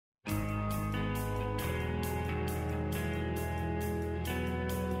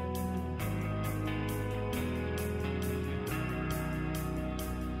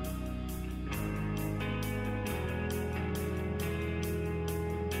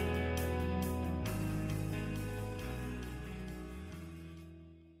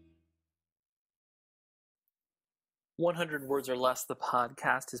100 Words or Less, the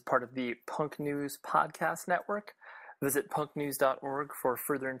podcast, is part of the Punk News Podcast Network. Visit punknews.org for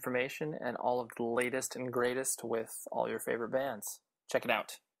further information and all of the latest and greatest with all your favorite bands. Check it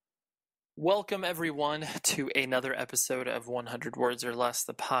out. Welcome, everyone, to another episode of 100 Words or Less,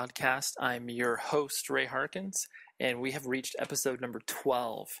 the podcast. I'm your host, Ray Harkins, and we have reached episode number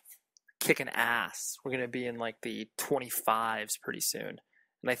 12, kicking ass. We're going to be in like the 25s pretty soon.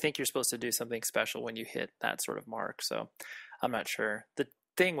 And I think you're supposed to do something special when you hit that sort of mark. So I'm not sure. The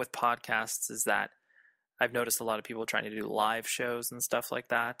thing with podcasts is that I've noticed a lot of people trying to do live shows and stuff like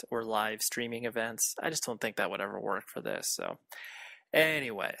that, or live streaming events. I just don't think that would ever work for this. So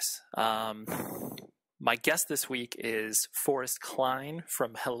anyways, my guest this week is Forrest Klein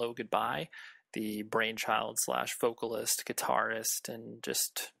from Hellogoodbye, the brainchild / vocalist, guitarist, and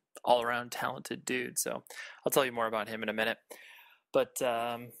just all-around talented dude. So I'll tell you more about him in a minute. But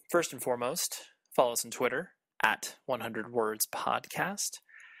first and foremost, follow us on Twitter at 100 Words Podcast.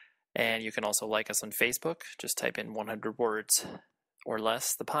 And you can also like us on Facebook. Just type in 100 Words or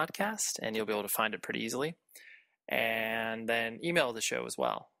Less, the podcast, and you'll be able to find it pretty easily. And then email the show as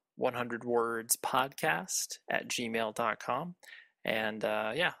well, 100wordspodcast@gmail.com. And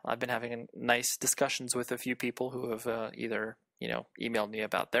I've been having nice discussions with a few people who have either emailed me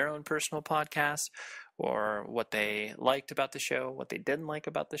about their own personal podcasts or what they liked about the show, what they didn't like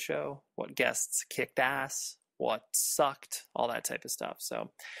about the show, what guests kicked ass, what sucked, all that type of stuff.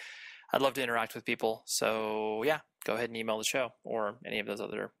 So I'd love to interact with people. So yeah, go ahead and email the show or any of those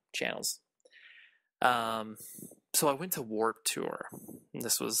other channels. So I went to Warped Tour.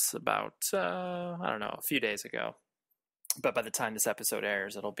 This was about, a few days ago. But by the time this episode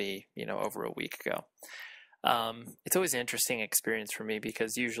airs, it'll be, over a week ago. It's always an interesting experience for me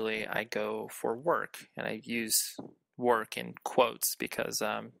because usually I go for work, and I use work in quotes because,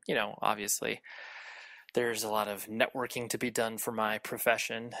 obviously there's a lot of networking to be done for my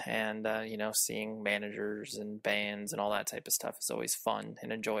profession, and, seeing managers and bands and all that type of stuff is always fun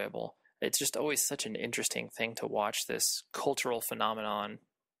and enjoyable. It's just always such an interesting thing to watch this cultural phenomenon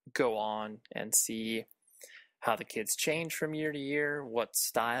go on and see how the kids change from year to year, what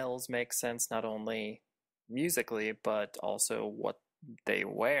styles make sense, not only musically, but also what they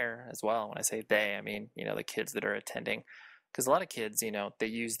wear as well. When I say they, I mean, the kids that are attending, because a lot of kids, they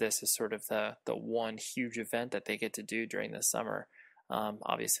use this as sort of the one huge event that they get to do during the summer.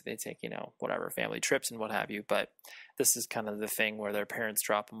 Obviously they take, whatever family trips and what have you, but this is kind of the thing where their parents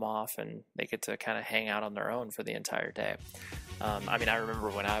drop them off and they get to kind of hang out on their own for the entire day. I remember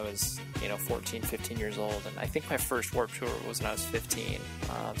when I was, 14, 15 years old, and I think my first Warped Tour was when I was 15,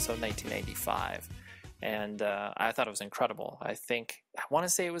 so 1995. And I thought it was incredible. I want to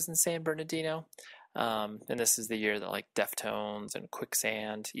say it was in San Bernardino. And this is the year that like Deftones and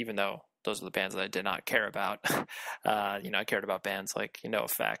Quicksand, even though those are the bands that I did not care about, I cared about bands like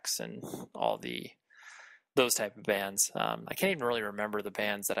NoFX and all those type of bands. I can't even really remember the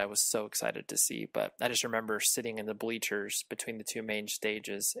bands that I was so excited to see, but I just remember sitting in the bleachers between the two main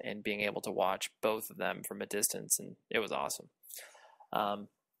stages and being able to watch both of them from a distance, and it was awesome.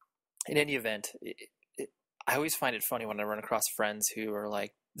 In any event, I always find it funny when I run across friends who are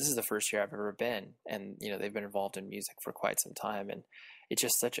like, this is the first year I've ever been, and they've been involved in music for quite some time, and it's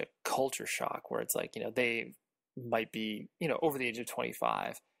just such a culture shock where it's like, they might be over the age of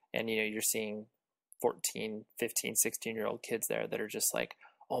 25, and you're seeing 14, 15, 16-year-old kids there that are just like,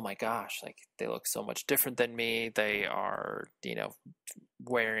 oh my gosh, like they look so much different than me. They are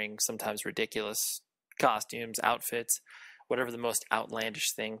wearing sometimes ridiculous costumes, outfits, whatever the most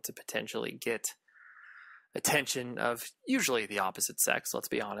outlandish thing to potentially get attention of usually the opposite sex, let's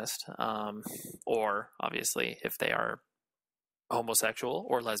be honest, or obviously if they are homosexual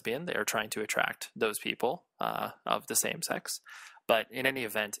or lesbian, they are trying to attract those people of the same sex. But in any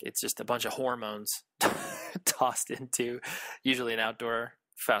event, it's just a bunch of hormones tossed into usually an outdoor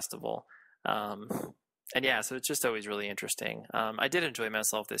festival. So it's just always really interesting. I did enjoy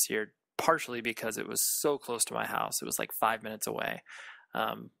myself this year, partially because it was so close to my house. It was like 5 minutes away.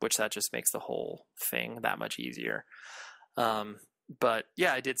 Which that just makes the whole thing that much easier. But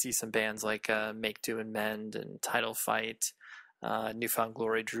yeah, I did see some bands like Make Do and Mend and Title Fight. Newfound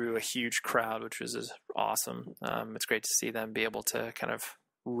Glory drew a huge crowd, which was awesome. It's great to see them be able to kind of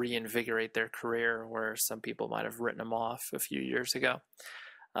reinvigorate their career where some people might have written them off a few years ago.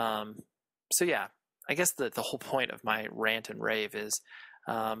 So yeah, I guess the whole point of my rant and rave is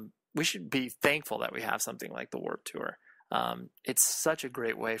we should be thankful that we have something like the Warped Tour. It's such a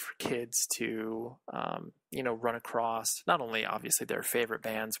great way for kids to, run across not only obviously their favorite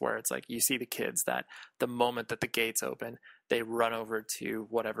bands, where it's like you see the kids that the moment that the gates open, they run over to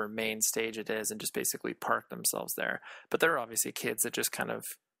whatever main stage it is and just basically park themselves there. But there are obviously kids that just kind of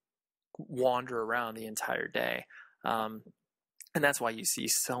wander around the entire day. And that's why you see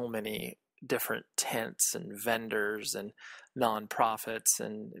so many different tents and vendors and nonprofits,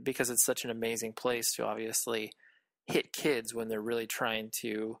 and because it's such an amazing place to obviously hit kids when they're really trying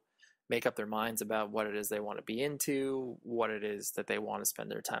to make up their minds about what it is they want to be into, what it is that they want to spend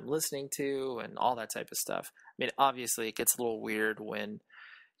their time listening to, and all that type of stuff. I mean, obviously it gets a little weird when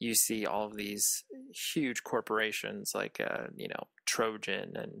you see all of these huge corporations like,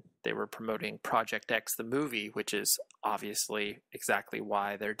 Trojan, and they were promoting Project X, the movie, which is obviously exactly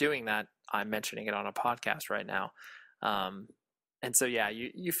why they're doing that. I'm mentioning it on a podcast right now. And so, yeah,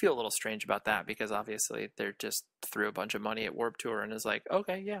 you feel a little strange about that, because obviously they're just threw a bunch of money at Warped Tour and is like,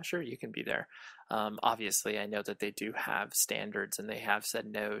 okay, yeah, sure, you can be there. Obviously, I know that they do have standards, and they have said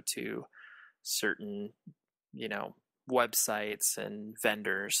no to certain, websites and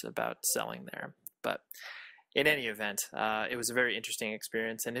vendors about selling there. But in any event, it was a very interesting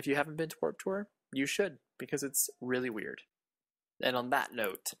experience. And if you haven't been to Warped Tour, you should, because it's really weird. And on that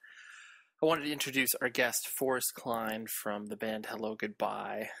note, I wanted to introduce our guest, Forrest Klein, from the band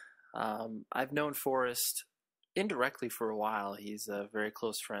Hellogoodbye. I've known Forrest indirectly for a while. He's very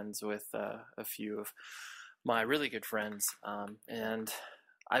close friends with a few of my really good friends. And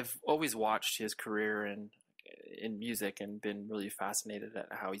I've always watched his career in music and been really fascinated at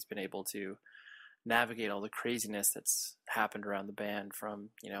how he's been able to navigate all the craziness that's happened around the band, from,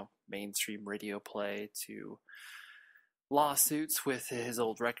 mainstream radio play to lawsuits with his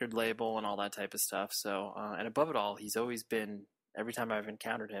old record label and all that type of stuff. So, and above it all, he's always been, every time I've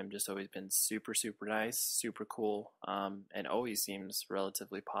encountered him, just always been super, super nice, super cool, and always seems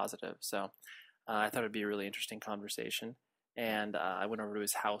relatively positive. So I thought it'd be a really interesting conversation. And I went over to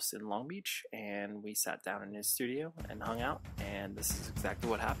his house in Long Beach, and we sat down in his studio and hung out, and this is exactly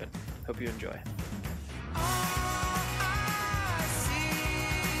what happened. Hope you enjoy.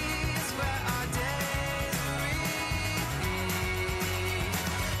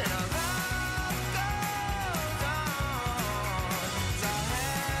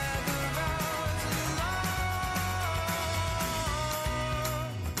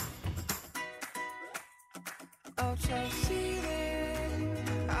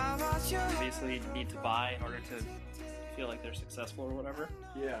 Obviously need to buy in order to feel like they're successful or whatever.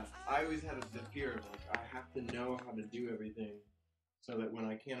 Yeah, I always had the fear of, like, I have to know how to do everything so that when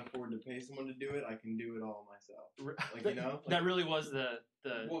I can't afford to pay someone to do it, I can do it all myself. Like, that really was the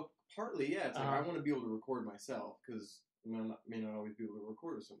Well, partly, yeah. It's like, I want to be able to record myself, because I may not always be able to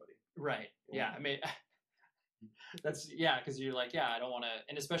record with somebody. Right. Yeah. I mean, that's, because you're like, I don't want to,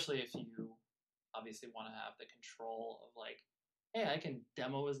 and especially if you obviously want to have the control of, like, hey, I can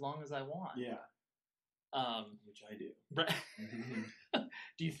demo as long as I want. Yeah. Which I do. Right.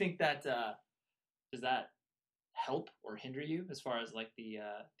 Do you think that does that help or hinder you as far as, like, the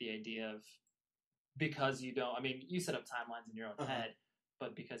idea of, because you don't, I mean, you set up timelines in your own head,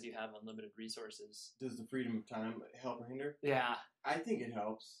 but because you have unlimited resources, does the freedom of time help or hinder? Yeah, I think it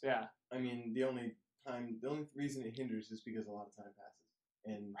helps. Yeah. I mean, the only reason it hinders is because a lot of time passes,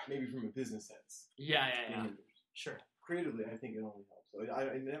 and maybe from a business sense. Yeah. Hinders. Sure. Creatively, I think it only helps. So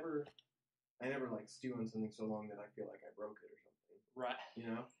I never like stew on something so long that I feel like I broke it or something. Right.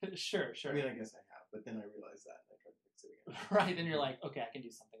 Sure. I mean, I guess I have, but then I realized that and I tried to fix it again. Right. Then you're like, okay, I can do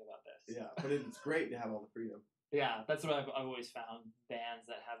something about this. Yeah, but it's great to have all the freedom. Yeah, that's what I've always found. Bands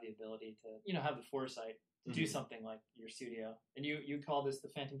that have the ability to, have the foresight to do something like your studio, and you call this the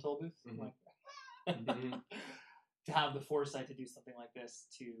Phantom Toll Booth, like to have the foresight to do something like this,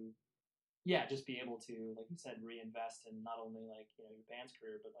 to just be able to, like you said, reinvest in not only, like, your band's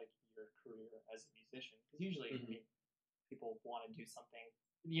career, but, like, your career as a musician. Because usually, I mean, people want to do something.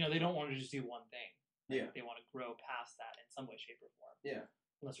 They don't want to just do one thing. Like, they want to grow past that in some way, shape, or form. Yeah.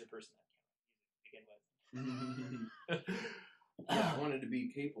 Unless you're a person that can't music to begin with. I wanted to be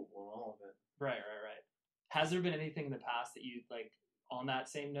capable in all of it. Right. Has there been anything in the past that you, like, on that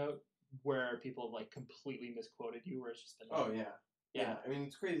same note, where people have, like, completely misquoted you, where it's just been like, oh yeah. I mean,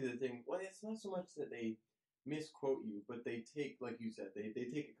 it's crazy to think, well, it's not so much that they misquote you, but they take, like you said, they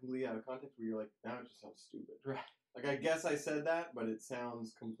take it completely out of context, where you're like, now it just sounds stupid. Right. Like, I guess I said that, but it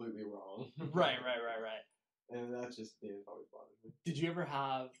sounds completely wrong. Right. And that's just, it always bothers me. Did you ever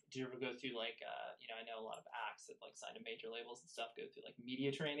go through, like, I know a lot of acts that, like, sign to major labels and stuff go through, like,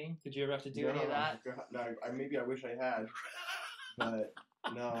 media training. Did you ever have to do any of that? No, maybe I wish I had, but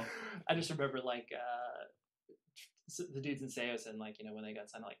no. I just remember, like, the dudes in Seos, and, like, when they got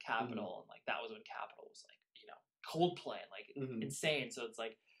signed to, like, Capitol, and, like, that was when Capitol was, like, Coldplay, like, insane. So it's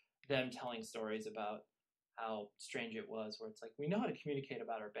like them telling stories about how strange it was, where it's like, we know how to communicate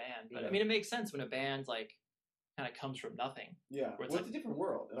about our band, but Yeah. I mean, it makes sense when a band like kind of comes from nothing. Yeah, Where it's well, like, it's a different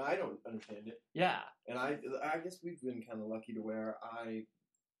world, and I don't understand it. yeah, And I guess we've been kind of lucky to where I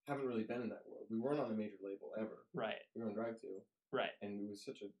haven't really been in that world. We weren't on a major label ever. right, We were on Drive 2, right, and it was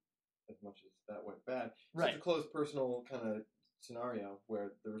such a, as much as that went bad, right. such a close personal kind of scenario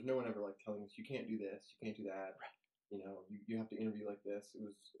where there was no one ever like telling us, you can't do this, you can't do that. Right. You know, you have to interview like this. It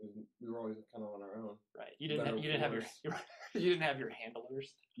was we were always kind of on our own. Right. You didn't have your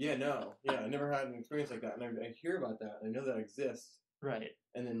handlers. Yeah, no. Yeah, I never had an experience like that. And I hear about that, and I know that exists. Right.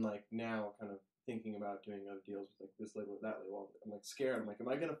 And then, like, now kind of thinking about doing other deals with, like, this label or that label, I'm, like, scared. I'm like, am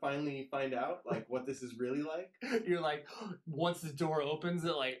I going to finally find out, like, what this is really like? You're like, once the door opens,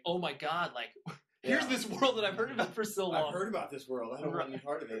 it like, oh my God, like, here's this world that I've heard about for so long. I've heard about this world. I don't want any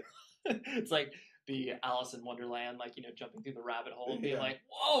part of it. It's like the Alice in Wonderland, like, you know, jumping through the rabbit hole and being like,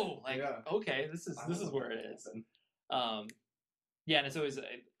 whoa, like, okay, this is where it is. Yeah, and it's always,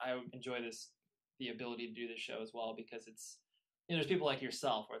 I enjoy the ability to do this show as well, because it's, you know, there's people like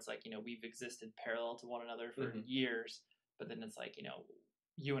yourself where it's like, you know, we've existed parallel to one another for years, but then it's like, you know,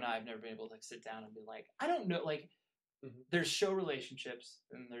 you and I have never been able to like sit down and be like, I don't know, like, there's show relationships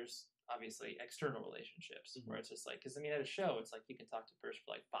and there's obviously external relationships where it's just like, because I mean, at a show, it's like you can talk to a person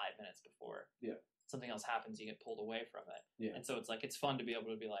for like 5 minutes before something else happens, you get pulled away from it. And so it's like, it's fun to be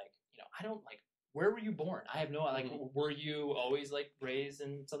able to be like, you know, I don't like, where were you born? I have no, like, were you always like raised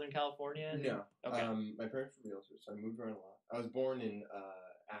in Southern California? No. Okay. My parents were realtors, so I moved around a lot. I was born in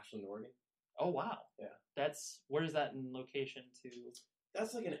Ashland, Oregon. Oh, wow. Yeah. Where is that in location to?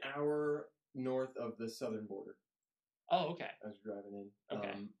 That's like an hour north of the southern border. Oh, okay. I was driving in.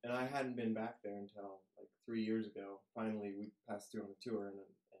 Okay. And I hadn't been back there until like 3 years ago. Finally, we passed through on a tour, and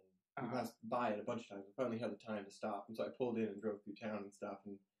we passed by it a bunch of times. I finally had the time to stop, and so I pulled in and drove through town and stuff,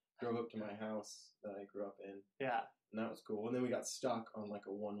 and drove up to my house that I grew up in. Yeah. And that was cool. And then we got stuck on like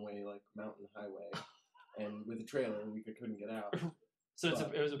a one-way like mountain highway, and with a trailer, we couldn't get out. So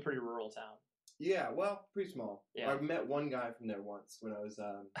it was a pretty rural town. Yeah, well, pretty small. Yeah. I met one guy from there once when I was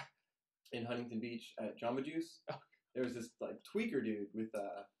in Huntington Beach at Jamba Juice. There was this like tweaker dude with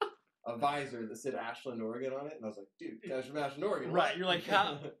a visor that said Ashland, Oregon on it, and I was like, dude, guys from Ashland, Oregon. Right, you're like,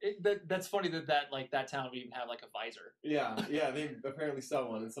 how? That's funny that town would even have like a visor. Yeah, they apparently sell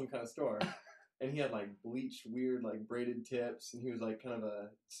one in some kind of store. And he had like bleached, weird, like braided tips, and he was like kind of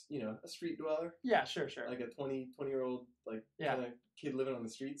a street dweller. Yeah, sure. Like a 20-year-old like kind of kid living on the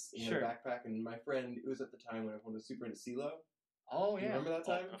streets. And he had a backpack, and my friend, it was at the time when everyone was super into CeeLo. Oh, yeah. You remember that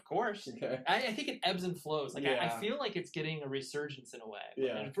time? Of course. Okay. I think it ebbs and flows. Like, I feel like it's getting a resurgence in a way.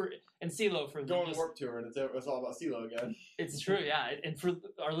 Yeah. And CeeLo for going on Warped Tour, and it's all about CeeLo again. It's true, yeah. And for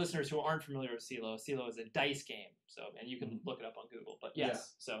our listeners who aren't familiar with CeeLo is a dice game. So, and you can look it up on Google. But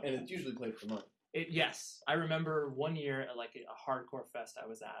yes, so and it's usually played for money. Yes, I remember one year at like a hardcore fest I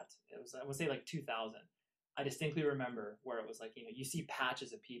was at. It was, I would say, like 2000. I distinctly remember where it was like, you know, you see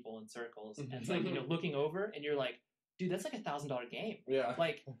patches of people in circles, and it's like, you know, looking over, and you're like, dude, that's like $1,000 game. Yeah.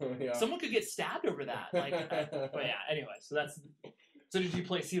 Like, someone could get stabbed over that. Like, but yeah. Anyway, so did you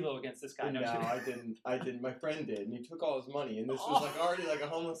play CeeLo against this guy? No, I didn't. My friend did, and he took all his money, and this was like already like a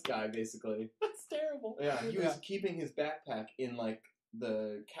homeless guy, basically. That's terrible. Yeah, he was keeping his backpack in like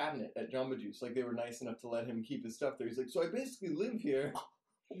the cabinet at Jamba Juice. Like, they were nice enough to let him keep his stuff there. He's like, so I basically live here.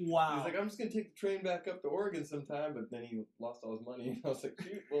 Wow. He's like, I'm just gonna take the train back up to Oregon sometime, but then he lost all his money. I was like,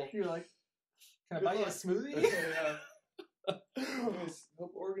 shoot, well, you're like, can I buy you a smoothie? Yeah.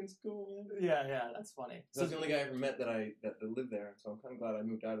 Hope Oregon's cool, man. Yeah, that's funny. So that's the only guy I ever met that lived there. So I'm kind of glad I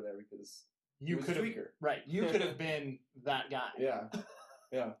moved out of there because you could have, right? You could have been that guy. Yeah.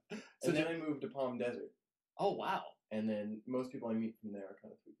 So and then I moved to Palm Desert. Oh wow! And then most people I meet from there are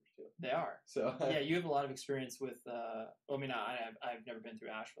kind of tweakers too. They are. So yeah, you have a lot of experience with. I mean, I've never been through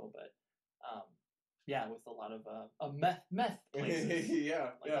Asheville, but yeah, with a lot of meth places.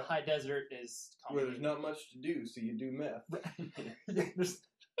 Like the high desert is where there's not much to do, so you do meth.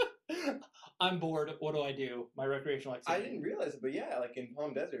 I'm bored. What do I do? My recreational activity. I didn't realize it, but yeah, like in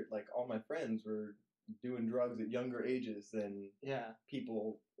Palm Desert, like all my friends were doing drugs at younger ages than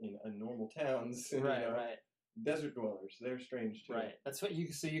people in normal towns. Right. Desert dwellers, they're strange too. Right. That's what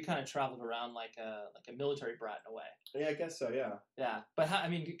you. So you kind of traveled around like a military brat in a way. Yeah, I guess so. Yeah. Yeah, but I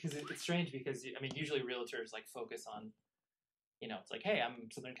mean, because it's strange because I mean, usually realtors like focus on, you know, it's like, hey, I'm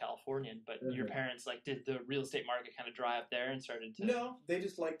Southern Californian, but your parents like did the real estate market kind of dry up there and started to. No, they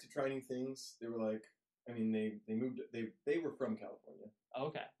just like to try new things. They were like, I mean, they moved. They were from California. Oh,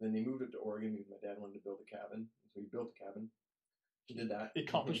 okay. Then they moved up to Oregon because my dad wanted to build a cabin, so he built a cabin. He did that. He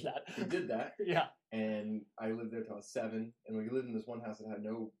accomplished that. He did that. Yeah. And I lived there till I was 7, and we lived in this one house that had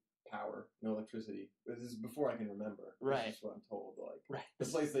no power, no electricity. This is before I can remember. Right. This is what I'm told. Like, right. the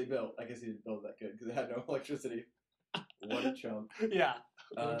place they built, I guess he didn't build that good because it had no electricity. What a chump. Yeah.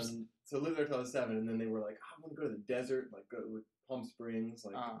 So I lived there till I was 7, and then they were like, oh, I'm going to go to the desert, like go to Palm Springs.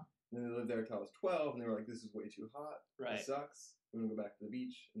 Like, and then they lived there till I was 12, and they were like, this is way too hot. Right. It sucks. We're going to go back to the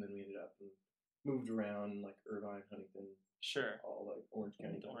beach. And then we ended up and moved around, like Irvine, Huntington. Sure. All like Orange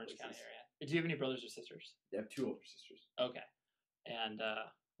County. The Orange County area. Do you have any brothers or sisters? I have 2 older sisters. Okay. And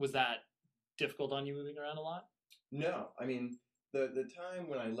was that difficult on you moving around a lot? No. I mean, the time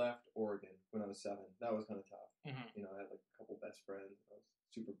when I left Oregon, when I was 7, that was kind of tough. Mm-hmm. You know, I had like a couple best friends. I was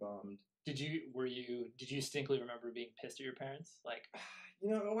super bummed. Did you distinctly remember being pissed at your parents? Like, you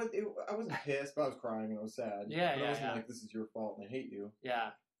know, I wasn't pissed, but I was crying and I was sad. Yeah, but yeah, I wasn't yeah. like, this is your fault and I hate you.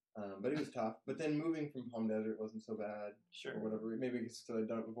 Yeah. But it was tough. But then moving from Palm Desert wasn't so bad. Sure. Or whatever. Maybe it's because I'd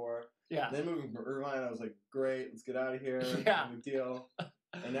done it before. Yeah. And then moving from Irvine, I was like, great, let's get out of here. Yeah. No big deal.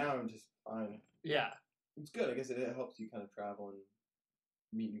 And now I'm just fine. Yeah. It's good. I guess it helps you kind of travel and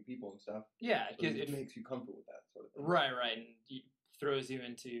meet new people and stuff. Yeah. It makes you comfortable with that sort of thing. Right, and it throws you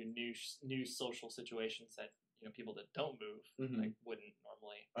into new social situations that, you know, people that don't move like wouldn't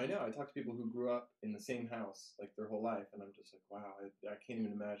normally. I know. I talk to people who grew up in the same house like their whole life, and I'm just like, wow, I can't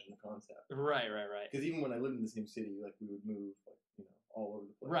even imagine the concept. Right. Because even when I lived in the same city, like we would move, like, you know, all over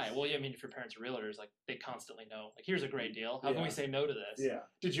the place. Right. Well, yeah. I mean, if your parents are realtors, like they constantly know, like, here's a great deal. How can we say no to this? Yeah.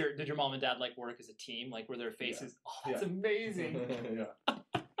 Did your mom and dad like work as a team? Like, were their faces? Yeah. Oh, that's amazing. Yeah.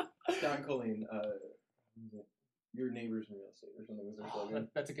 Scott and Colleen, your neighbors in real estate or something was their slogan.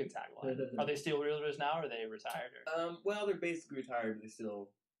 That's a good tagline. Are they still realtors now, or are they retired? Or? Well, they're basically retired, but they still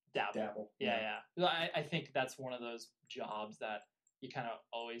dabble. Yeah. I think that's one of those jobs that you kind of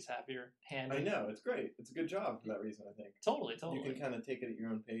always have your hand in. I know. It's great. It's a good job for that reason, I think. Totally. You can kind of take it at your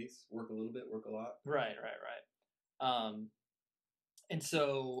own pace, work a little bit, work a lot. Right. And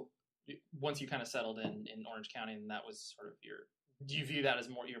so once you kind of settled in Orange County, and that was sort of do you view that as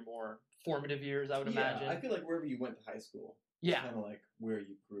your more formative years, I would imagine? I feel like wherever you went to high school, yeah, kind of like where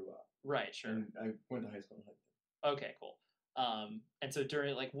you grew up. Right, sure. And I went to high school in Huntington. Okay, cool. And so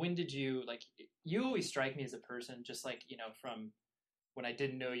during, like, when did you, like, you always strike me as a person, just like, you know, from when I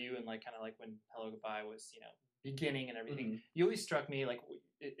didn't know you and like kind of like when Hellogoodbye was, you know, beginning and everything, you always struck me like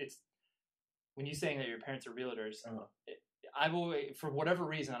it's when you saying that your parents are realtors, I've always, for whatever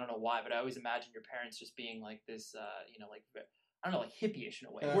reason, I don't know why, but I always imagine your parents just being like this, you know, like, I don't know, like hippie-ish in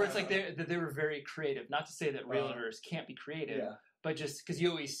a way, where it's like they were very creative. Not to say that realtors can't be creative, but just because you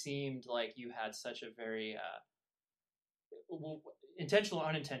always seemed like you had such a very intentional or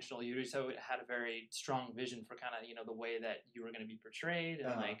unintentional, you just had a very strong vision for kind of, you know, the way that you were going to be portrayed.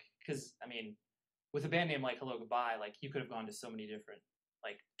 And like, because, I mean, with a band name like Hellogoodbye, like, you could have gone to so many different,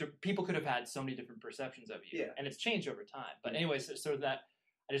 like, people could have had so many different perceptions of you. And it's changed over time. But anyways, so that,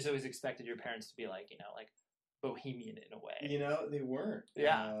 I just always expected your parents to be like, you know, like, bohemian in a way. You know, they weren't.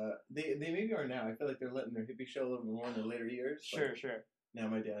 Yeah. They maybe are now. I feel like they're letting their hippie show a little bit more in their later years. Sure. Now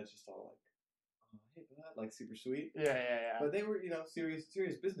my dad's just all like, oh, hey, bud, like super sweet. Yeah. But they were, you know, serious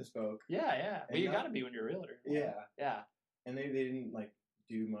business folk. Yeah. Well, you got to be when you're a realtor. Yeah. And they didn't like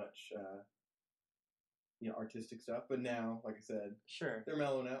do much, you know, artistic stuff. But now, like I said, they're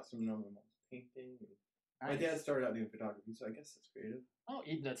mellowing out. Some of my mom's painting. My dad started out doing photography, so I guess that's creative. Oh,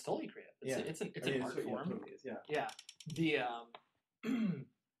 that's totally creative. It's an art form. Yeah, totally is, yeah. The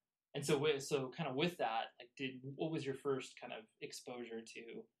and so kind of with that, like, what was your first kind of exposure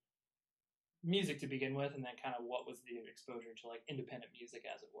to music to begin with, and then kind of what was the exposure to like independent music,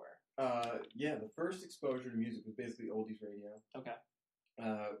 as it were? The first exposure to music was basically oldies radio. Okay.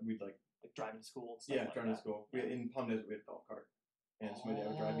 We'd like driving to school. And stuff like driving that. to school. In Palm Desert, we had a golf cart, and so my dad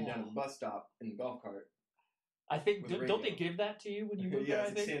would drive me down to the bus stop in the golf cart. I think, don't they give that to you when you move there?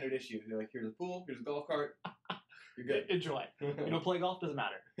 It's a standard issue. They're like, here's a pool, here's a golf cart, you're good. Enjoy. You don't play golf, doesn't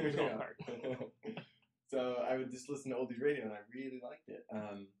matter. Here's a golf cart. So I would just listen to oldies radio, and I really liked it.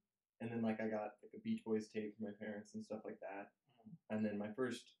 And then like I got like a Beach Boys tape from my parents and stuff like that. And then my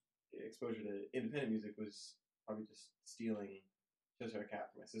first exposure to independent music was probably just stealing Just Our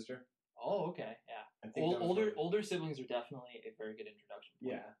Cat from my sister. Oh, okay, yeah. I think older siblings are definitely a very good introduction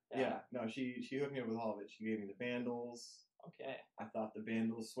point. Yeah. No, she hooked me up with all of it. She gave me the Vandals. Okay. I thought the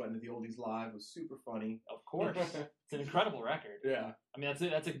Vandals Sweating at the Oldies Live was super funny. Of course. It's an incredible record. Yeah. I mean,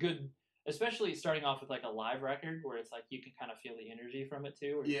 that's a good, especially starting off with like a live record where it's like you can kind of feel the energy from it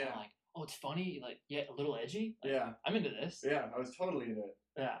too. Where you're kind of like, oh, it's funny, like, a little edgy. Like, I'm into this. Yeah, I was totally into it.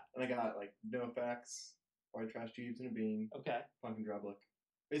 Yeah. And I got like NoFX, White Trash Jeeves and a Bean. Okay. Punk and Drublic.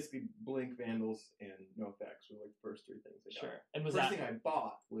 Basically, Blink, Vandals, and NoFX were like the first 3 things I got. Sure. And was first thing I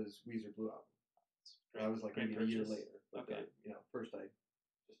bought was Weezer Blue Album. That was like maybe a year later. But okay. first I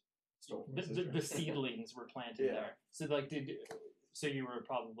just the seedlings were planted there. So like, so you were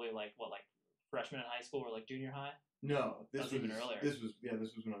probably like what, like freshman in high school or like junior high? No, this was even earlier. This was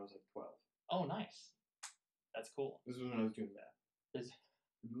when I was like 12. Oh, nice. That's cool. This was when I was doing math.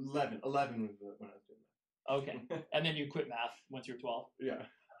 11 was when I was doing math. Okay, and then you quit math once you were 12. Yeah.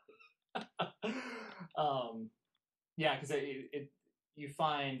 Yeah, because you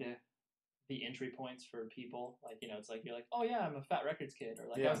find the entry points for people, like, you know, it's like you're like, oh yeah, I'm a Fat Records kid, or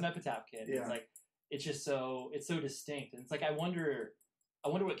like I was an Epitaph kid. Yeah. It's like it's so distinct, and it's like I wonder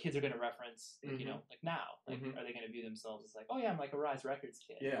what kids are going to reference, like, you know, like now, like are they going to view themselves as like, oh yeah, I'm like a Rise Records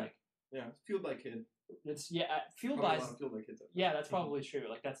kid? Yeah, like, yeah, it's Fueled by Kid. It's Fueled by Kids. Yeah, that's probably true.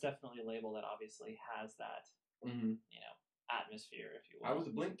 Like that's definitely a label that obviously has that, you know, atmosphere, if you will. I was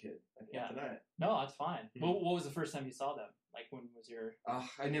a Blink kid. I can't deny it. No, that's fine. What was the first time you saw them? Like, when was your...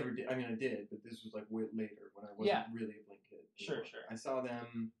 I never did. I mean, I did, but this was like way later when I wasn't really a Blink kid. Sure. I saw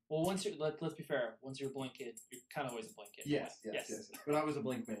them... Well, once you're... Let's be fair. Once you're a Blink kid, you're kind of always a Blink kid. Yes. But I was a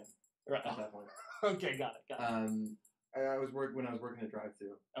Blink man right. at that point. Okay, got it. When I was working at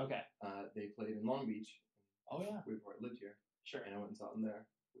Drive-Thru. Okay. They played in Long Beach. Oh, yeah. Before I lived here. Sure. And I went and saw them there.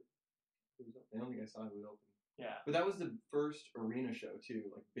 I don't think I saw who was open. Yeah. But that was the first arena show too,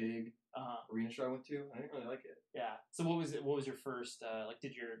 like big arena show I went to. I didn't really like it. Yeah. So what was your first like,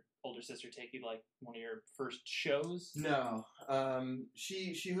 did your older sister take you to like one of your first shows? No.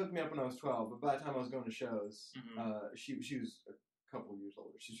 She hooked me up when I was 12, but by the time I was going to shows, she was a couple years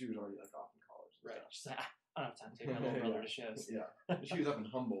older. She was already like off in college. Right. She's like, I don't have time to take my little brother to shows. Yeah. She was up in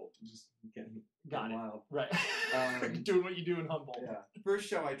Humboldt, just getting wild. Right. Doing what you do in Humboldt. Yeah. First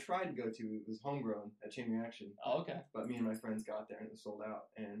show I tried to go to, it was Homegrown at Chain Reaction. Oh, okay. But me and my friends got there and it was sold out,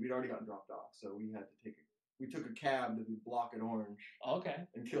 and we'd already gotten dropped off, so we had to we took a cab to the Block at Orange. Okay.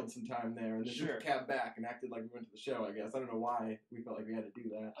 And killed some time there, and then took a cab back and acted like we went to the show. I guess I don't know why we felt like we had to do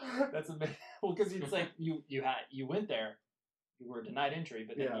that. That's amazing. Well, because it's like you went there. You were denied entry,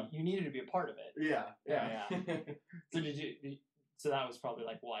 but then you needed to be a part of it. Yeah. So that was probably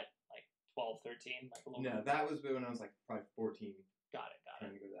like what, like 12, 13? Like a little bit? That was when I was like probably 14. Got it.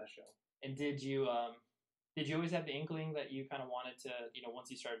 Trying to go to that show. And did you always have the inkling that you kind of wanted to, you know,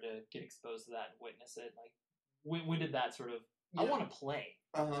 once you started to get exposed to that and witness it, like when did that sort of, I want to play.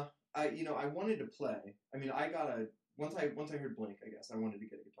 I wanted to play. I mean, once I heard Blink, I guess I wanted to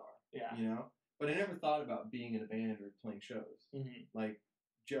get a guitar. Yeah. You know? But I never thought about being in a band or playing shows. Like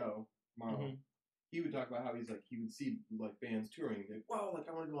Joe Marlowe, he would talk about how he would see like bands touring and be like, wow, like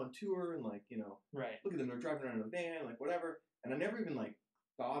I want to go on tour and like, you know, look at them, they're driving around in a van, like whatever. And I never even like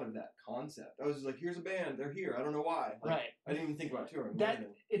thought of that concept. I was just like, here's a band, they're here, I don't know why. Like, I didn't even think about touring.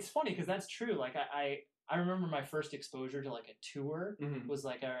 It's funny because that's true. Like I remember my first exposure to like a tour was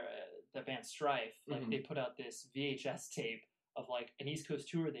like the band Strife. Like they put out this VHS tape of like an East Coast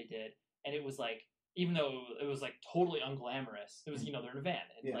tour they did. And it was like, even though it was like totally unglamorous, it was, you know, they're in a van.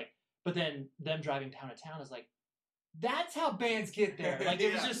 And like, but then them driving town to town is like, that's how bands get there. Like,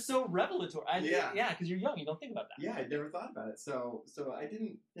 it was just so revelatory. Because you're young, you don't think about that. Yeah, I never thought about it. So I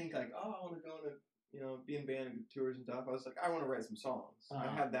didn't think like, oh, I want to go and, you know, be in band and tours and stuff. I was like, I want to write some songs. I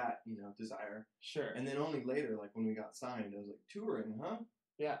had that, you know, desire. Sure. And then only later, like when we got signed, I was like, touring, huh?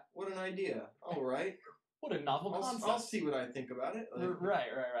 Yeah. What an idea. All right. What a novel concept. I'll see what I think about it. Like, right.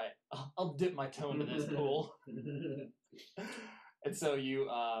 I'll dip my toe into this pool. And so you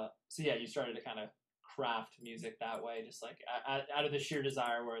started to kind of craft music that way, just like out of the sheer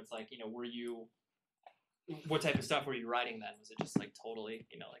desire where it's like, you know, what type of stuff were you writing then? Was it just like totally,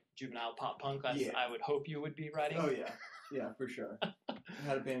 you know, like juvenile pop punk? I would hope you would be writing. Oh, yeah. Yeah, for sure. I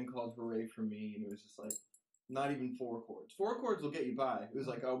had a band called Hooray For Me, and it was just like, not even 4 chords. 4 chords will get you by. It was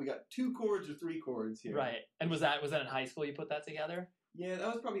like, oh, we got 2 chords or 3 chords here. Right. And was that in high school you put that together? Yeah, that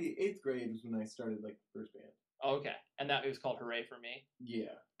was probably 8th grade was when I started like the first band. Oh, okay. And that it was called Hooray For Me?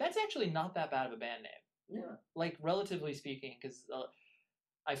 Yeah. That's actually not that bad of a band name. Yeah. Like, relatively speaking, because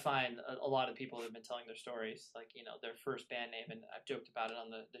I find a lot of people have been telling their stories, like, you know, their first band name, and I've joked about it on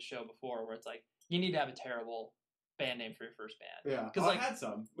the show before, where it's like, you need to have a terrible band name for your first band. Yeah. Because I had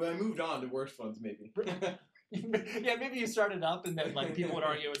some, but I moved on to worse ones, maybe. Yeah, maybe you started up and then like people would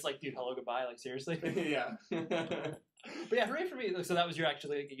argue it's like, dude, Hellogoodbye, like seriously. Yeah. But yeah, Hooray For Me. So that was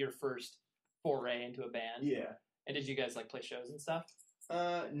your first foray into a band. Yeah. And did you guys like play shows and stuff?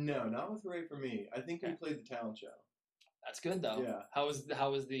 No, not with Hooray For Me. I think we played the talent show. That's good though. Yeah. How was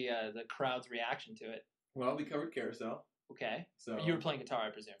the crowd's reaction to it? Well, we covered Carousel. Okay. So you were playing guitar, I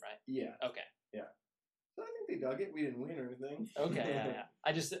presume, right? Yeah. Okay. Yeah. So I think they dug it. We didn't win or anything. Okay. Yeah.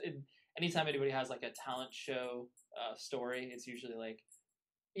 I just. Anytime anybody has like a talent show story, it's usually like,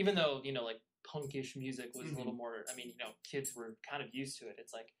 even though, you know, like punkish music was a little more, I mean, you know, kids were kind of used to it.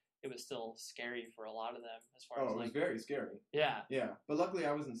 It's like, it was still scary for a lot of them as far as it was very scary. Yeah. Yeah, but luckily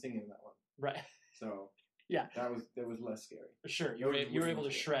I wasn't singing that one. Right. So yeah, that was less scary. Sure, you were able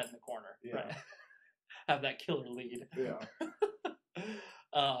to shred in the corner. Yeah. Right. Have that killer lead. Yeah.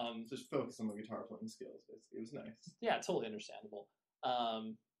 Just focus on my guitar playing skills. It was nice. Yeah, totally understandable.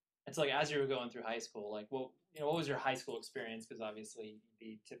 It's like as you were going through high school, like what was your high school experience? Because obviously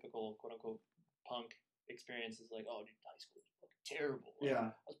the typical quote unquote punk experience is like, oh, dude, high school was fucking terrible. Like, yeah,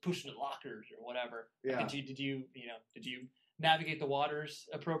 I was pushing the lockers or whatever. Yeah. Like, did you navigate the waters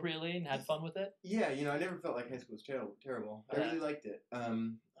appropriately and had fun with it? Yeah, I never felt like high school was terrible. I really liked it.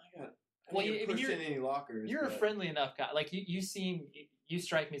 Pushed in any lockers. You're a friendly enough guy. Like you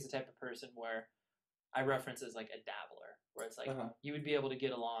strike me as the type of person where I reference as like a dabbler, where it's like you would be able to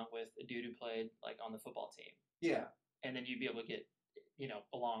get along with a dude who played like on the football team. Yeah. And then you'd be able to get,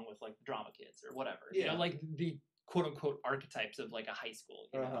 along with like the drama kids or whatever. Yeah. Like the quote unquote archetypes of like a high school.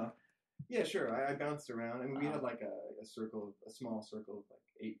 You know? Yeah, sure. I bounced around. I mean, we had like a small circle of like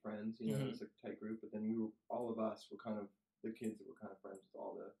 8 friends. It was like a tight group. But then all of us were kind of the kids that were kind of friends with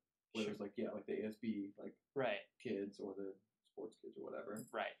all the, whether it was like the ASB like kids or the sports kids or whatever.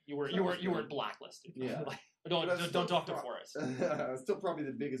 Right. You were blacklisted. Yeah. Like, don't talk to Forrest. I was still probably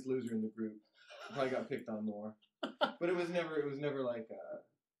the biggest loser in the group. Probably got picked on more. But it was never like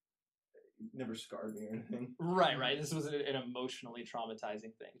never scarred me or anything. Right. This was an emotionally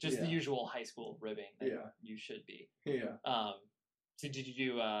traumatizing thing. Just the usual high school ribbing that you should be. Yeah. So did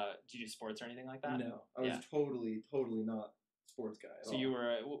you do sports or anything like that? No, I was totally not a sports guy. So you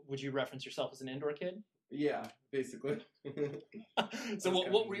were? Would you reference yourself as an indoor kid? Yeah, basically. So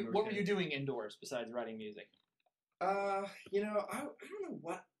what were you doing indoors besides writing music? I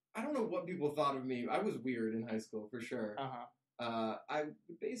don't know what people thought of me. I was weird in high school for sure. I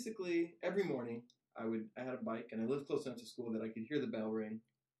basically every morning I had a bike and I lived close enough to school that I could hear the bell ring,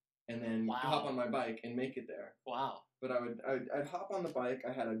 and then hop on my bike and make it there. Wow! But I'd hop on the bike.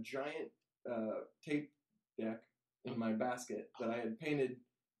 I had a giant tape deck in my basket that I had painted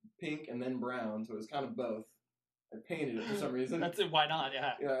pink and then brown, so it was kind of both. I painted it for some reason. That's it. Why not?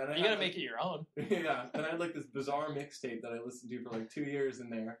 Yeah. And you gotta make it your own. Yeah. And I had like this bizarre mixtape that I listened to for like 2 years in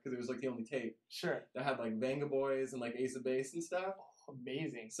there because it was like the only tape. Sure. That had like Venga Boys and like Ace of Base and stuff. Oh,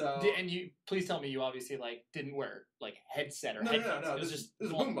 amazing. So. And you please tell me you obviously like didn't wear like headset or headphones. No. It was just a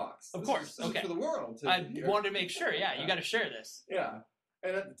boombox. Of course. This is for the world. I wanted to make sure. Yeah. You got to share this. Yeah.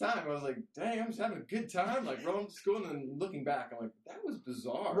 And at the time, I was like, dang, I'm just having a good time, like rolling to school. And then looking back, I'm like, that was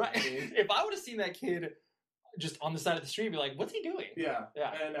bizarre. Right. I mean, if I would have seen that kid just on the side of the street, I'd be like, what's he doing? Yeah.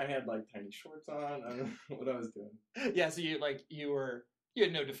 And I had like tiny shorts on. I don't know what I was doing. Yeah. So you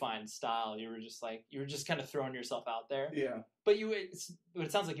had no defined style. You were just kind of throwing yourself out there. Yeah. But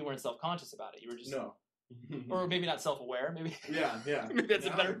it sounds like you weren't self-conscious about it. You were just. No. Or maybe not self-aware, maybe. Yeah. Maybe that's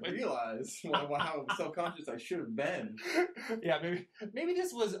now a better I way. realize how self-conscious I should have been. Yeah, maybe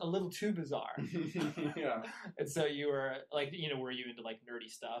this was a little too bizarre. Yeah. And so you were like, were you into like nerdy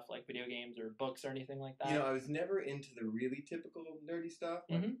stuff, like video games or books or anything like that? I was never into the really typical nerdy stuff.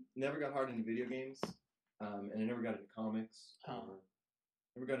 Like, never got hard into video games, and I never got into comics.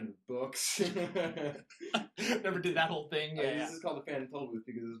 Never got into books. Never did that whole thing. This is called The Phantom Tollbooth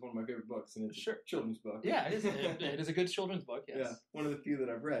because it's one of my favorite books, and it's a children's book. Yeah, it is. It is a good children's book, yes. Yeah, one of the few that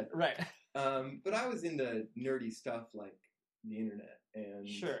I've read. Right. But I was into nerdy stuff like the internet and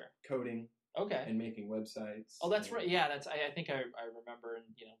coding. Okay. And making websites. Oh, that's right. Yeah, I think I remember in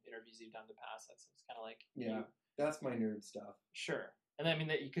interviews you've done in the past. That's kind of like that's my nerd stuff. Sure. And I mean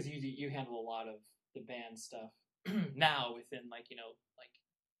that because you handle a lot of the band stuff now within like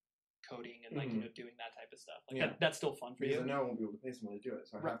coding and doing that type of stuff. Like that's still fun for you. Because I know I won't be able to pay someone to do it,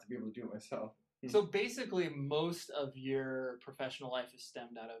 so I have to be able to do it myself. So basically, most of your professional life is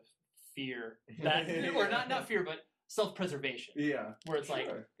stemmed out of fear, that or not fear, but self-preservation. Yeah, where it's like,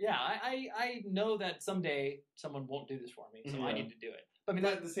 I know that someday someone won't do this for me, so I need to do it. But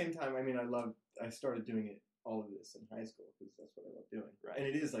at the same time, I started doing it all of this in high school because that's what I love doing. Right. And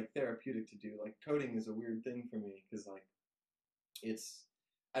it is like therapeutic to do. Like coding is a weird thing for me because like it's.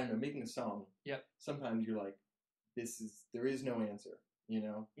 I don't know, making a song. Yep. Sometimes you're like, there is no answer,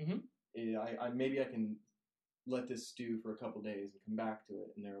 maybe I can let this stew for a couple days and come back to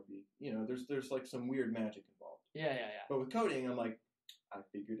it, and there'll be, there's like some weird magic involved. Yeah. But with coding, I'm like, I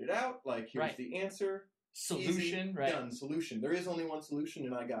figured it out. Like, here's the answer. Solution, easy, right? Done. Solution. There is only one solution,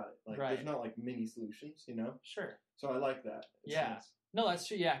 and I got it. Like, there's not like mini solutions, Sure. So I like that. It's nice. No, that's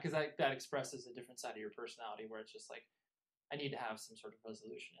true. Yeah, because that expresses a different side of your personality, where it's just like, I need to have some sort of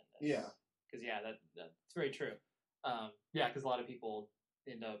resolution in this. Yeah. Because that's very true. Because a lot of people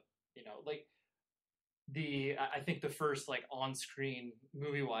end up, like I think the first like on-screen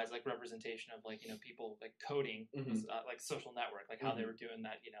movie-wise like representation of like, you know, people like coding was like Social Network, like how they were doing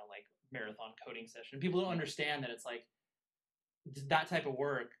that, you know, like marathon coding session. People don't understand that it's like that type of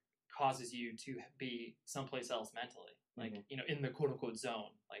work causes you to be someplace else mentally, like, you know, in the quote-unquote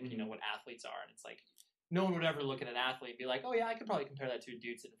zone, like, you know, what athletes are. And it's like, no one would ever look at an athlete and be like, oh yeah, I could probably compare that to a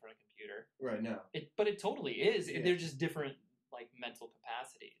dude sitting in front of a computer. Right, now. But it totally is. Yeah. They're just different, like, mental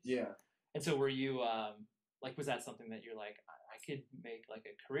capacities. Yeah. And so were you, like, was that something that you're like, I could make, like,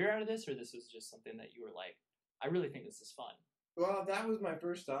 a career out of this? Or this was just something that you were like, I really think this is fun? Well, that was my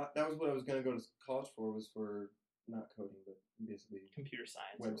first thought. That was what I was going to go to college for, was for not coding, but basically computer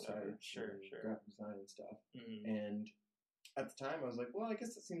science, websites, sure, graphic design and stuff. And at the time, I was like, well, I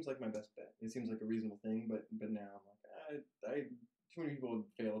guess that seems like my best bet. It seems like a reasonable thing, but now I'm like, too many people would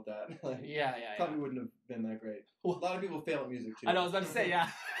fail at that. Like, probably wouldn't have been that great. Well, a lot of people fail at music too. I know, I was about to say, yeah.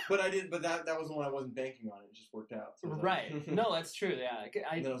 But that was the one I wasn't banking on. It just worked out. So right. Like, no, that's true. Yeah.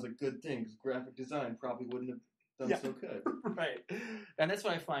 And then I was like, good thing, because graphic design probably wouldn't have done so good. Right. And that's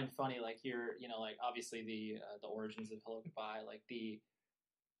what I find funny. Like, you're, you know, like, obviously the origins of Hellogoodbye, like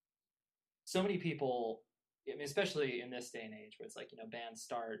so many people, I mean, especially in this day and age where it's like, you know, bands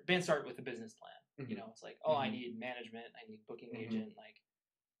start with a business plan. You know, it's like, oh, I need management, I need booking agent. Like,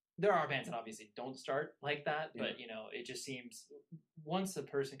 there are bands that obviously don't start like that, but, you know, it just seems once a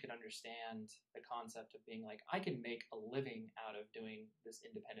person can understand the concept of being like, I can make a living out of doing this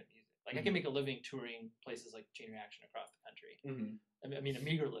independent music. Like, I can make a living touring places like Chain Reaction across the country. I mean, a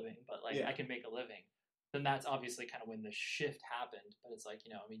meager living, but like, I can make a living. Then that's obviously kind of when the shift happened. But it's like, you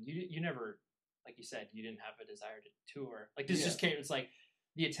know, I mean, you never, like you said, you didn't have a desire to tour. Like, this just came, it's like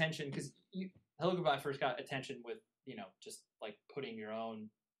the attention, because Hellogoodbye first got attention with, you know, just like putting your own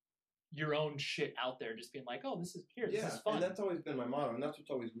shit out there, just being like, oh, this is fun. And that's always been my motto, and that's what's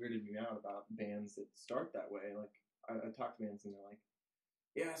always weirded me out about bands that start that way. Like, I talk to bands and they're like,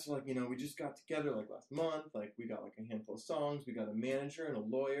 yeah, so like, you know, we just got together like last month, like we got like a handful of songs, we got a manager and a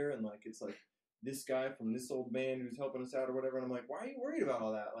lawyer, and like it's like this guy from this old band who's helping us out or whatever, and I'm like, why are you worried about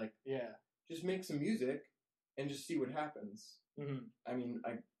all that? Like, just make some music and just see what happens. I mean,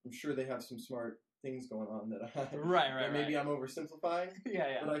 I'm sure they have some smart things going on that maybe I'm oversimplifying.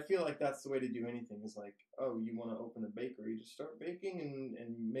 But I feel like that's the way to do anything, is like, oh, you want to open a bakery, just start baking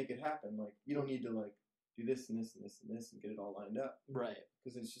and make it happen. Like, you don't need to like do this and this and this and this and get it all lined up. Right.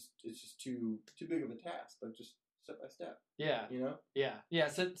 Because it's just too big of a task. Like, just step by step. Yeah. You know? Yeah.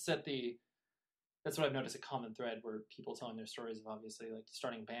 Set the. That's what I've noticed, a common thread where people telling their stories of obviously like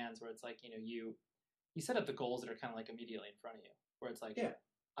starting bands, where it's like, you know, you set up the goals that are kind of like immediately in front of you, where it's like,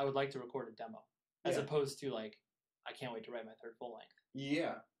 I would like to record a demo, as opposed to like, I can't wait to write my third full length.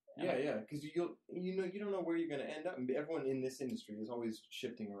 Because you don't know where you're going to end up. Everyone in this industry is always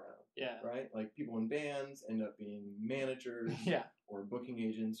shifting around. Right? Like, people in bands end up being managers or booking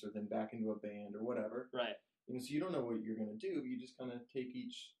agents, or then back into a band or whatever. Right. You know, so you don't know what you're going to do. You just kind of take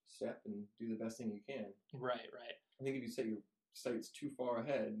each step and do the best thing you can. Right. I think if you set your sights too far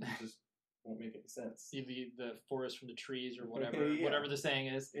ahead, it just won't make any sense. The forest from the trees, or whatever, whatever the saying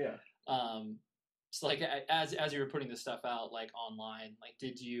is. Yeah. So like, as you were putting this stuff out like online, like,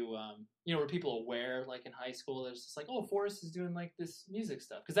 did you you know, were people aware, like in high school, there's just like, oh, Forrest is doing like this music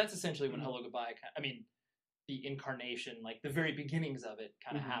stuff? Because that's essentially when Hellogoodbye, I mean, the incarnation, like the very beginnings of it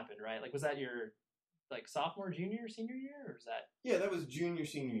kind of happened, right? Like, was that your like sophomore, junior, senior year, or was that? Yeah, that was junior,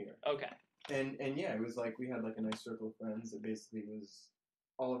 senior year. Okay. And yeah, it was like we had like a nice circle of friends that basically was,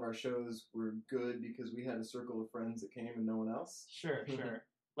 all of our shows were good because we had a circle of friends that came and no one else. Sure.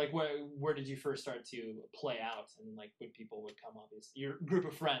 Like, where did you first start to play out, and like, when people would come, obviously your group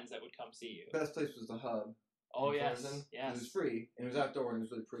of friends that would come see you? Best place was the Hub. Oh yes. It was free, and it was outdoor, and it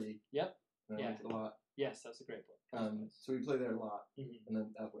was really pretty. Yep. And I liked it a lot. Yes, that's a great place. So we played there a lot, and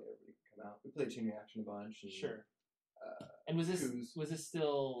then that way everybody could come out. We played Chain Reaction a bunch. And, sure. And was this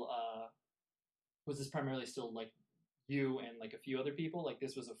still was this primarily still like you and like a few other people? Like,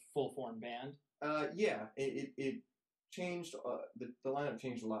 this was a full form band? Yeah. It changed. The lineup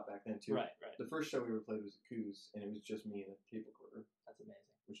changed a lot back then too. Right. The first show we ever played was at Coos, and it was just me and a tape recorder. That's amazing.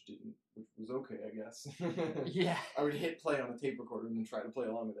 Which was okay, I guess. Yeah. I would hit play on a tape recorder and then try to play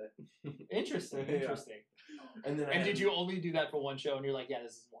along with it. Interesting. And did you only do that for one show, and you're like, yeah,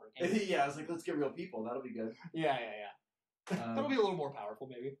 this is more working? Yeah, I was like, let's get real people. That'll be good. Yeah. That'll be a little more powerful,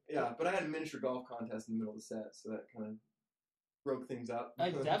 maybe. Yeah, but I had a miniature golf contest in the middle of the set, so that kind of broke things up.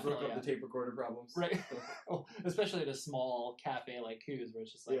 Definitely. Broke up the tape recorder problems. Right. Especially at a small cafe like Coos, where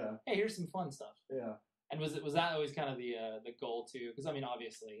it's just like, hey, here's some fun stuff. Yeah. And was that always kind of the goal too? Because I mean,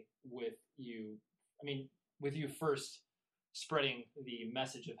 obviously, with you first spreading the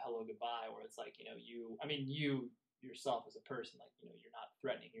message of Hellogoodbye, where it's like, you yourself as a person, like, you're not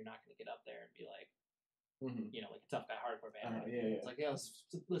threatening, you're not going to get up there and be like, like a tough guy hardcore band. It's like, yeah,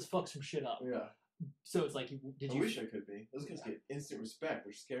 let's fuck some shit up. Yeah. So it's like, I wish I could be. Those guys get instant respect.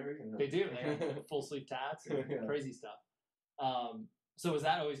 They're scary. They do. They have full sleeve tats and crazy stuff. So was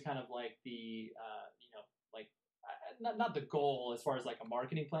that always kind of like the, like, not the goal as far as like a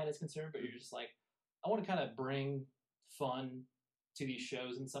marketing plan is concerned, but you're just like, I want to kind of bring fun to these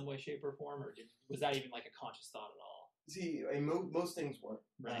shows in some way, shape, or form, or was that even like a conscious thought at all? See, I mean, most things weren't.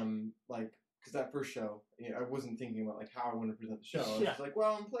 Right. Like, because that first show, I wasn't thinking about like how I wanted to present the show. I was just like,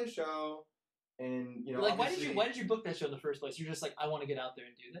 well, I'm play a show, and like, why did you book that show in the first place? You're just like, I want to get out there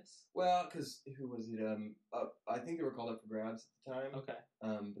and do this. Well, because who was it? I think they were called up for grabs at the time. Okay.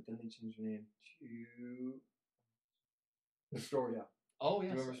 But then they changed their name to Astoria. Oh,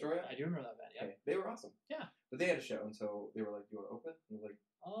 yes. Do you remember Astoria? I do remember that band, yeah. Okay. They were awesome. Yeah. But they had a show, and so they were like, do you want to open? And I was like,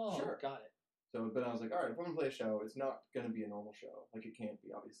 oh, sure. Got it. So, but I was like, all right, if I'm going to play a show, it's not going to be a normal show. Like, it can't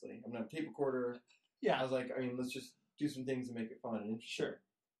be, obviously. I'm going to have a tape recorder. Yeah. I was like, I mean, let's just do some things to make it fun and interesting. Sure.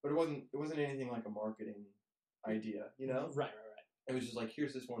 But it wasn't anything like a marketing idea, you know? Right. It was just like,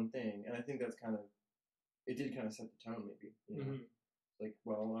 here's this one thing. And I think that's kind of, it did kind of set the tone, maybe, you know? Like,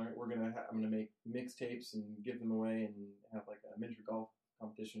 well, all right, I'm going to make mixtapes and give them away and have like a miniature golf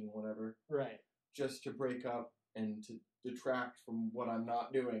competition or whatever. Right. Just to break up and to detract from what I'm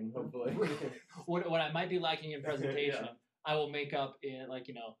not doing, hopefully. what I might be lacking in presentation, I will make up in, like,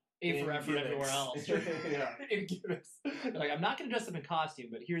 A for effort everywhere else. In gimmicks. Like, I'm not going to dress up in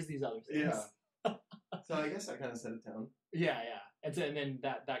costume, but here's these other things. Yeah. So I guess that kind of set it down. Yeah. And then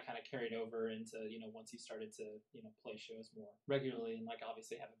that kind of carried over into, once you started to, play shows more regularly and, like,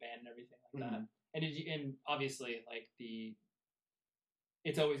 obviously have a band and everything like that. And obviously, like,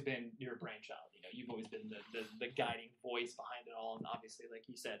 it's always been your brainchild. You've always been the guiding voice behind it all. And obviously, like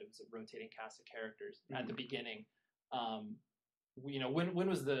you said, it was a rotating cast of characters at the beginning. When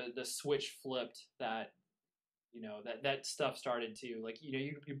was the switch flipped that, that stuff started to, like,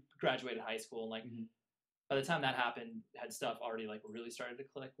 you graduated high school and, like, by the time that happened, had stuff already, like, really started to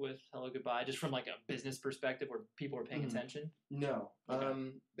click with Hellogoodbye, just from, like, a business perspective where people were paying attention? No.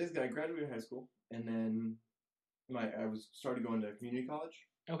 Okay. Basically, I graduated high school, and then I started going to community college.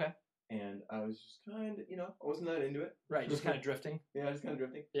 Okay. And I was just kind of, I wasn't that into it. Right, just kind of drifting. Yeah, just kind of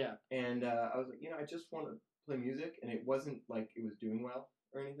drifting. Yeah. And I was like, I just want to play music, and it wasn't like it was doing well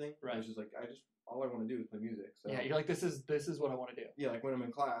or anything. Right. I was just like, all I want to do is play music. So yeah, you're like, this is what I want to do. Yeah, like when I'm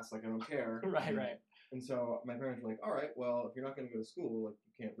in class, like I don't care. Right. And so my parents were like, all right, well, if you're not going to go to school, like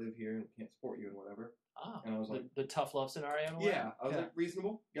you can't live here and we can't support you and whatever. Ah, and I was like, the tough love scenario. Yeah, I was like,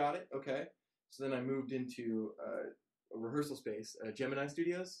 reasonable, got it, okay. So then I moved into a rehearsal space, Gemini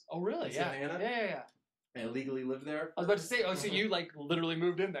Studios. Oh, really? In Santa Ana. Yeah. I legally lived there. I was about to say, so you like literally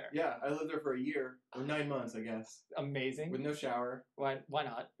moved in there? Yeah, I lived there for a year or 9 months, I guess. Amazing. With no shower. Why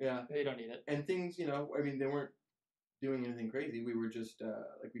not? Yeah, you don't need it. And things, they weren't doing anything crazy. We were just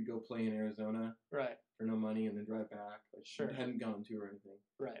like we'd go play in Arizona, right, for no money, and then drive back. Like, sure, we hadn't gone to or anything.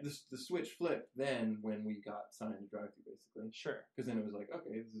 Right. The switch flipped then when we got signed to drive through, basically. Sure. Because then it was like,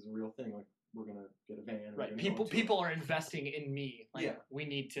 okay, this is a real thing. Like, we're gonna get a van. Right. People are investing in me. Like, we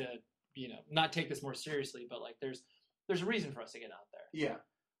need to, not take this more seriously, but like there's a reason for us to get out there. Yeah.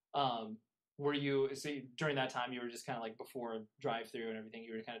 Were you, during that time, you were just kind of like, before drive-through and everything,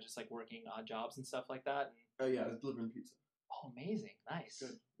 you were kind of just like working odd jobs and stuff like that? Oh, yeah, I was delivering pizza. Oh, amazing. Nice.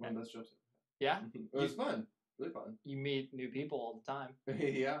 Good. One of the best jobs. Yeah? It was fun. Really fun. You meet new people all the time.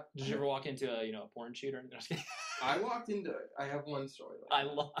 Yeah. Did you ever walk into a porn shoot or anything? I walked into, I have one story. Like I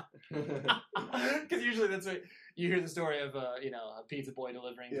love, because usually that's what, you hear the story of, a pizza boy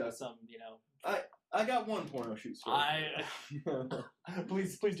delivering to some, I got one porno shoot story.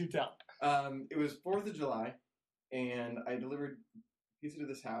 Please do tell. It was 4th of July, and I delivered pizza to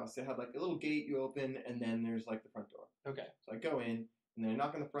this house. It had like a little gate you open, and then there's like the front door. Okay. So I go in, and then I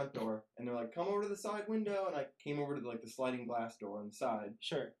knock on the front door, and they're like, come over to the side window, and I came over to like the sliding glass door on the side.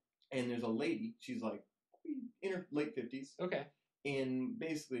 Sure. And there's a lady, she's like in her late 50s. Okay. In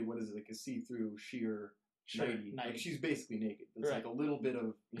basically, what is it, like a see-through sheer nightie. Like, she's basically naked. It's like a little bit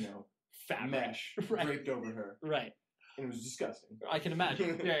of, fabric mesh draped over her. Right. And it was disgusting. I can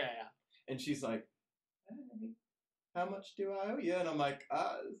imagine. Yeah. And she's like, hey, how much do I owe you? And I'm like,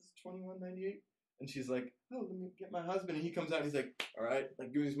 this is $21.98. And she's like, oh, let me get my husband. And he comes out and he's like, all right,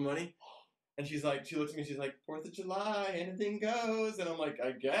 like, give me some money. And she's like, she looks at me and she's like, 4th of July, anything goes. And I'm like,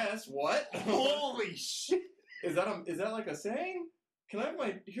 I guess, what? Holy shit. Is that like a saying? Can I have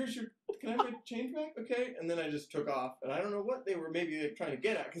here's your can I have my change back? Okay. And then I just took off. And I don't know what they were maybe like, trying to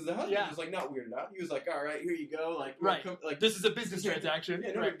get at. Because the husband was like not weirded out. He was like, all right, here you go. Like, like this is a business transaction.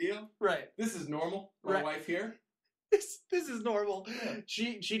 Yeah, no big deal. Right. This is normal. My wife here. This is normal.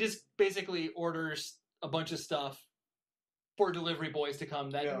 She just basically orders a bunch of stuff for delivery boys to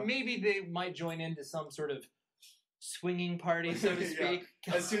come that maybe they might join into some sort of swinging party, so to speak.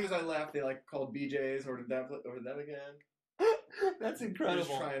 As soon as I left, they like called BJ's, ordered that again. That's incredible.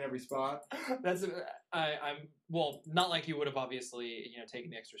 Just trying every spot. I'm well, not like you would have obviously,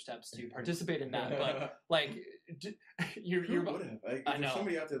 taken the extra steps to participate in that, but like you would have. I know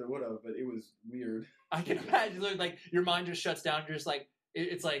somebody out there that would have, but it was weird. I can imagine, like your mind just shuts down. You're just like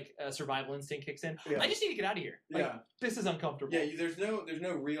it's like a survival instinct kicks in. I just need to get out of here. Like, this is uncomfortable. Yeah, there's no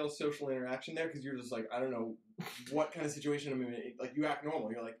real social interaction there because you're just like, I don't know what kind of situation I'm in. Like you act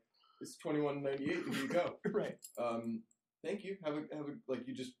normal. You're like, it's 21.98. Here you go. Right. Thank you. Have a like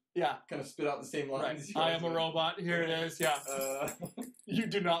you just kind of spit out the same lines. Right. I am a robot. Here it is. Yeah. You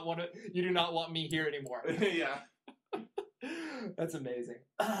do not want me here anymore. Yeah. That's amazing.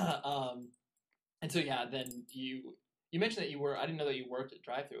 And so then you mentioned that I didn't know that you worked at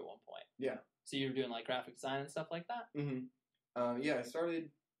Drive-Thru at one point. Yeah. So you were doing like graphic design and stuff like that? Mm-hmm. I started.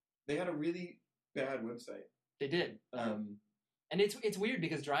 They had a really bad website. They did. And it's weird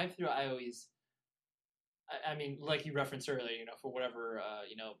because Drive-Thru, I mean, like you referenced earlier, for whatever,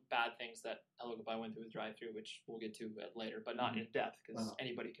 bad things that Hellogoodbye went through with Drive-Thru, which we'll get to later, but not in depth because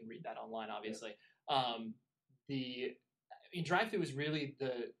anybody can read that online, obviously. Drive-Thru was really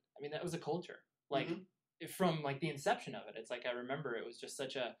that was a culture. Like, from like the inception of it, it's like I remember it was just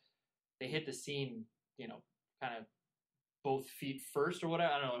they hit the scene, kind of both feet first or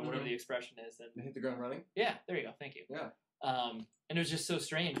whatever. I don't know, whatever the expression is. And they hit the ground running? Yeah, there you go. Thank you. Yeah. And it was just so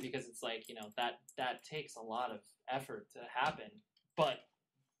strange because it's like, that takes a lot of effort to happen, but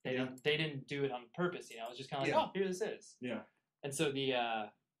they didn't do it on purpose, It was just kind of like, oh, here this is. Yeah. And so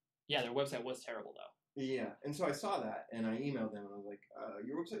their website was terrible though. Yeah. And so I saw that and I emailed them and I was like,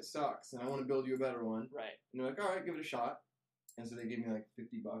 your website sucks and I want to build you a better one. Right. And they're like, all right, give it a shot. And so they gave me like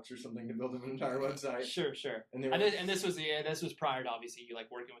 $50 or something to build them an entire website. Sure. And this was prior to obviously you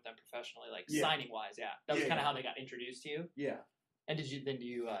like working with them professionally, like signing wise. Yeah. That was kind of how they got introduced to you. Yeah. And did you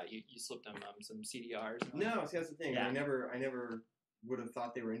slipped them some CDRs? No, see that's the thing. Yeah. I never would have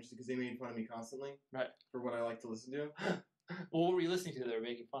thought they were interested because they made fun of me constantly. Right. For what I like to listen to. Well, what were you listening to? They were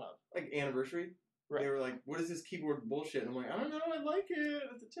making fun of like Anniversary. Right. They were like, "What is this keyboard bullshit?" And I'm like, "I don't know. I like it."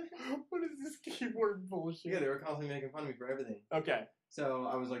 What is this keyboard bullshit? Yeah, they were constantly making fun of me for everything. Okay. So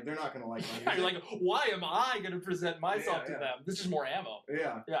I was like, "They're not gonna like my music." You're like, "Why am I gonna present myself to them? This is more ammo."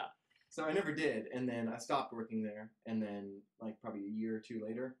 Yeah. Yeah. So I never did, and then I stopped working there, and then like probably a year or two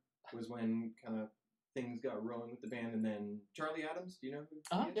later was when kind of things got rolling with the band, and then Charlie Adams, do you know who?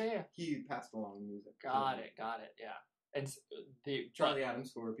 Yeah. He passed along the music. Got it. Yeah. And Charlie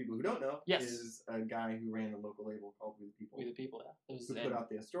Adams, for people who don't know, yes, is a guy who ran a local label called We the People. We the People, yeah. Who put out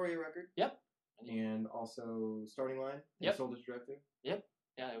the Astoria record. Yep. And also Starting Line. Yep. Sold it directly. Yep.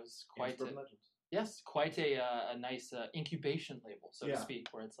 Yeah, it was quite Legends. Yes, quite a nice incubation label, so to speak,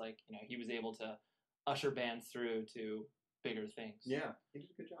 where it's like, he was able to usher bands through to bigger things. Yeah, he did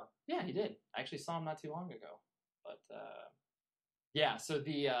a good job. Yeah, he did. I actually saw him not too long ago. But, so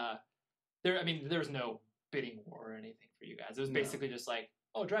there was no bidding war or anything for you guys. It was basically just like,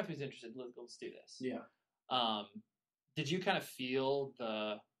 oh, Drive-Thru's interested, let's do this. Yeah. Did you kind of feel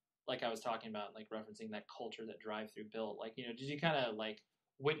like I was talking about, like referencing that culture that Drive-Thru built, like, did you kind of like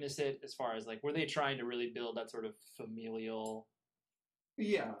witness it as far as like, were they trying to really build that sort of familial?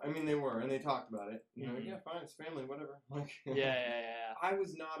 Yeah, I mean they were, and they talked about it. Like, yeah, fine, it's family, whatever. Like, yeah. I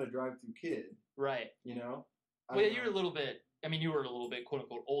was not a Drive-Thru kid, right? Well, you were a little bit. I mean, you were a little bit quote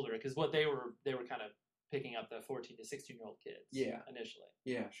unquote older because what they were kind of picking up the 14 to 16-year-old kids. Yeah, initially.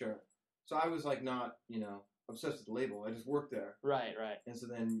 Yeah, sure. So I was like not obsessed with the label. I just worked there. Right. And so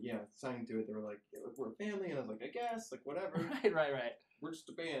then signing to it, they were like, yeah, look, we're a family, and I was like, I guess, like whatever. Right. We're just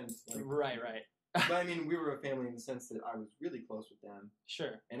a band. Like, right. But I mean, we were a family in the sense that I was really close with them.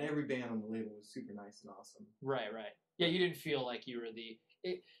 Sure. And every band on the label was super nice and awesome. Right. Yeah, you didn't feel like you were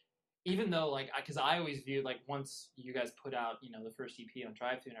even though, like, because I always viewed, like, once you guys put out, the first EP on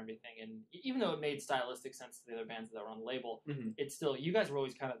Drive-Thru and everything, and even though it made stylistic sense to the other bands that were on the label, it's still, you guys were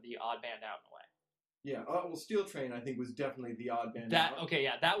always kind of the odd band out in a way. Yeah, well, Steel Train, I think, was definitely the odd band out. Okay,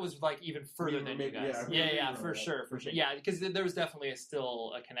 yeah, that was, like, even further than you guys. Yeah, for sure. Yeah, because there was definitely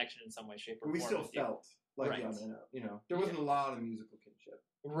still a connection in some way, shape, or form. We still felt like the odd band out, There wasn't a lot of musical kinship.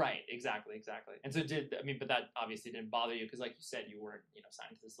 Right, exactly. And so but that obviously didn't bother you, because like you said, you weren't,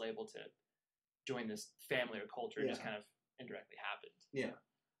 signed to this label to join this family or culture. It just kind of indirectly happened. Yeah.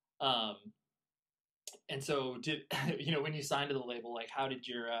 And so did when you signed to the label, like how did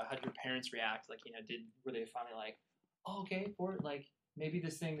your parents react? Like were they finally like, oh, okay, for like maybe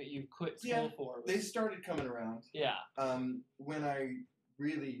this thing that you quit school for? They started coming around. Yeah. When I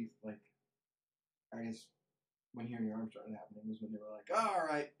really I guess when Hearing Your Arms started happening was when they were like, oh, all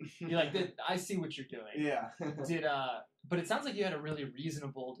right. You're like, I see what you're doing. Yeah. But it sounds like you had a really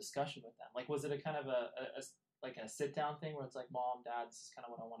reasonable discussion with them. Like, was it a kind of a sit down thing where it's like, Mom, Dad, this is kind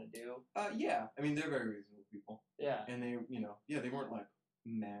of what I want to do? Yeah. I mean, they're very reasonable people. Yeah. And they, they weren't like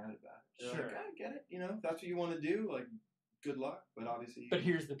mad about it. They're sure. like, I get it. If that's what you want to do, like, good luck. But obviously. But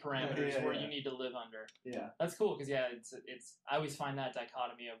here's the parameters where you need to live under. Yeah. That's cool because it's. I always find that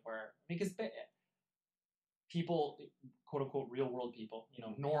dichotomy of where because people, quote unquote, real world people,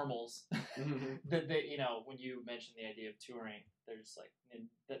 normals, that they, when you mention the idea of touring, there's like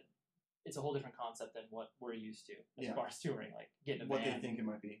that. It's a whole different concept than what we're used to as far as touring, like getting a what van. They think it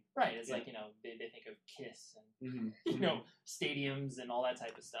might be. Right. It's like, they think of Kiss and, stadiums and all that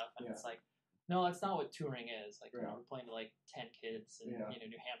type of stuff. And it's like, no, that's not what touring is. Like, we're playing to like 10 kids in, New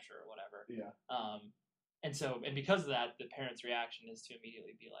Hampshire or whatever. Yeah. And because of that, the parents' reaction is to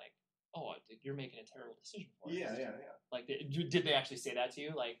immediately be like, oh, you're making a terrible decision for us. Yeah. Like, did they actually say that to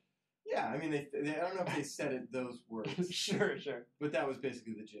you? Like, yeah, I mean, they I don't know if they said it those words. Sure. But that was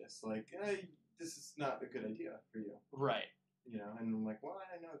basically the gist. Like, hey, this is not a good idea for you. Right. And I'm like, well,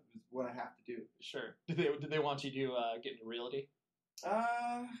 I know it's what I have to do. Sure. Did they want you to get into realty?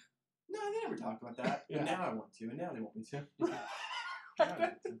 No, they never talked about that. But now I want to, and now they want me to.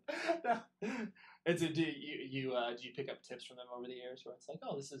 And so do you pick up tips from them over the years where it's like,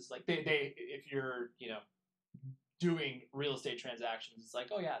 oh, this is like they if you're doing real estate transactions, it's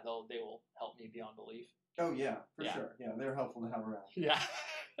like, oh yeah, they will help me beyond belief. Oh yeah, for sure. Yeah, they're helpful to have around. Yeah.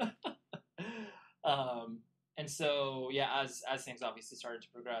 And so as things obviously started to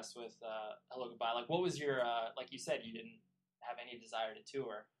progress with Hellogoodbye, like what was your like you said, you didn't have any desire to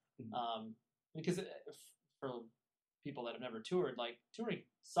tour, because for people that have never toured, like touring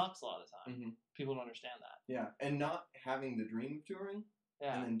sucks a lot of the time. People don't understand that. Yeah, and not having the dream of touring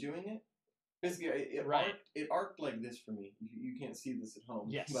and then doing it. Basically, it arced like this for me. You can't see this at home.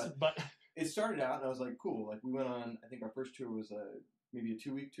 Yes, but it started out, and I was like, cool. Like, we went on, I think our first tour was maybe a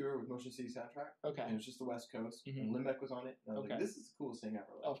 2-week tour with Motion City Soundtrack. Okay. And it was just the West Coast, and Limbeck was on it. And I was like, this is the coolest thing ever.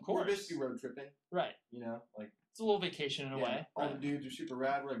 Like, of course. We're basically road tripping. Right. Like... It's a little vacation in a way. All the dudes are super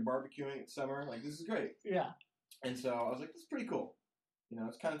rad. We're, like, barbecuing. It's summer. Like, this is great. Yeah. And so I was like, this is pretty cool.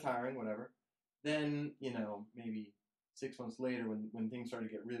 It's kind of tiring, whatever. Then, maybe 6 months later, when things started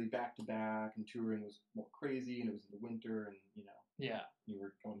to get really back to back and touring was more crazy and it was in the winter and you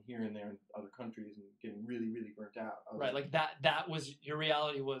were going here and there in other countries and getting really, really burnt out. Right, like that was your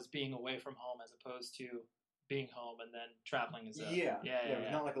reality, was being away from home as opposed to being home and then traveling as a it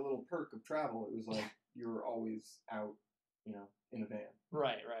was not like a little perk of travel. It was like you were always out, in a van.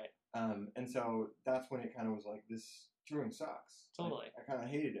 Right. And so that's when it kind of was like, this touring sucks. Totally. I kind of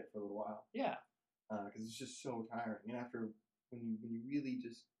hated it for a little while. Yeah. Because it's just so tiring. And after, when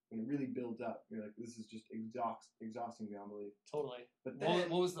it really builds up, you're like, this is just exhausting beyond belief. Totally. But then,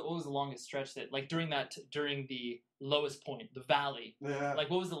 what was the longest stretch that, like, during the lowest point, the valley, like,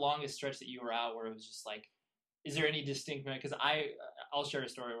 what was the longest stretch that you were out where it was just like, is there any distinct, because I'll share a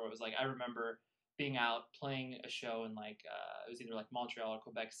story where it was like, I remember being out playing a show in like, it was either like Montreal or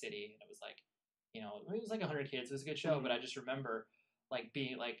Quebec City, and it was like, it was like 100 kids, it was a good show, but I just remember like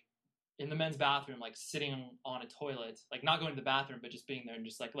being like, in the men's bathroom, like sitting on a toilet, like not going to the bathroom, but just being there and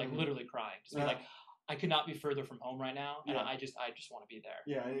just like literally crying, just be like, I could not be further from home right now, and I just want to be there.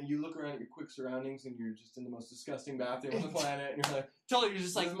 Yeah, and you look around at your quick surroundings, and you're just in the most disgusting bathroom on the planet, and you're like, totally, you're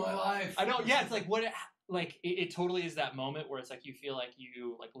just like, this is my life. I know, yeah, it's like what, like it totally is that moment where it's like you feel like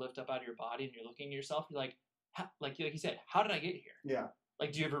you like lift up out of your body and you're looking at yourself, you're like you said, how did I get here? Yeah.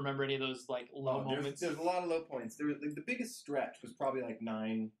 Like, do you ever remember any of those like low moments? There's a lot of low points. There was, like, the biggest stretch was probably like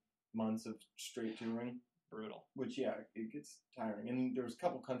 9 months of straight touring. Brutal. Which, it gets tiring. And there was a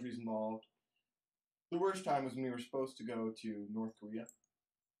couple countries involved. The worst time was when we were supposed to go to North Korea.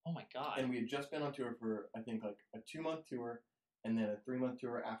 Oh my God. And we had just been on tour for, I think, like a 2-month tour, and then a 3-month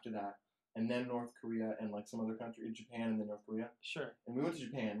tour after that, and then North Korea and like some other country, Japan and then North Korea. Sure. And we went to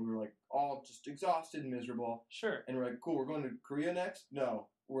Japan. We were like all just exhausted and miserable. Sure. And we're like, cool, we're going to Korea next? No.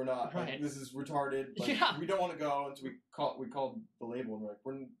 We're not. Right. Like, this is retarded. Like, we don't want to go. And so we called the label and we're like,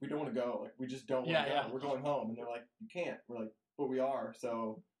 we don't want to go. Like, we just don't want to go. We're going home. And they're like, you can't. We're like, but we are.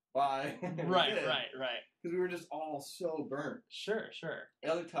 So bye. Right. Because we were just all so burnt. Sure.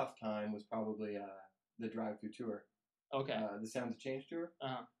 The other tough time was probably the drive-through tour. Okay. The Sounds of Change tour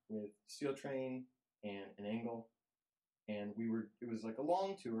with Steel Train and an Angle. and it was like a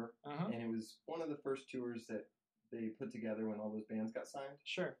long tour, and it was one of the first tours that they put together when all those bands got signed.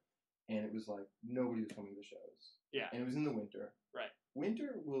 Sure. And it was like nobody was coming to the shows. Yeah. And it was in the winter. Right.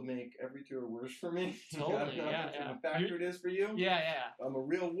 Winter will make every tour worse for me. Totally. I don't know how much of a factor it is for you. Yeah, yeah. I'm a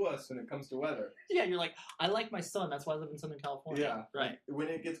real wuss when it comes to weather. Yeah, you're like, I like my sun. That's why I live in Southern California. Yeah. Right. Like, when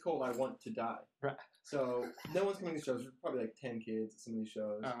it gets cold, I want to die. Right. So no one's coming to shows. There's probably like 10 kids at some of these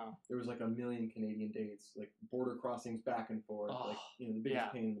shows. Uh-huh. There was like 1 million Canadian dates, like border crossings back and forth, like the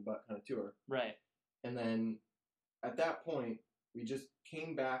biggest pain in the butt kind of tour. Right. And then at that point, we just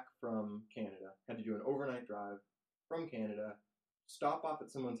came back from Canada. Had to do an overnight drive from Canada, stop off at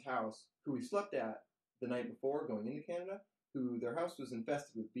someone's house who we slept at the night before going into Canada, who their house was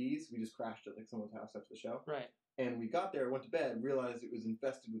infested with bees. We just crashed at like someone's house after the show. Right. And we got there, went to bed, realized it was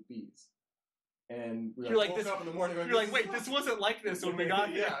infested with bees. And we woke up in the morning. You're like, wait, this wasn't like this when we got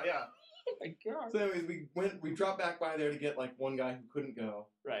here. Yeah. Oh my God. So anyways, we dropped back by there to get like one guy who couldn't go.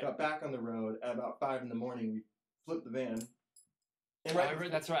 Right. Got back on the road at about 5 a.m. We flipped the van. And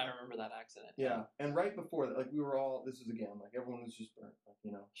that's right. I remember that accident. Yeah. And right before that, like we were all, this was again, like everyone was just burnt. Like,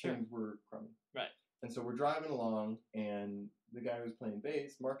 things were crummy. Right. And so we're driving along, and the guy who was playing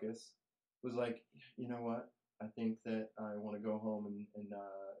bass, Marcus, was like, you know what? I think that I want to go home and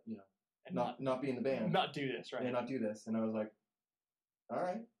not be in the band. Not do this, right? Yeah, not do this. And I was like, all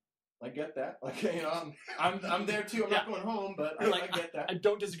right. I get that. Like, I'm there too. I'm not going home, but I get that. I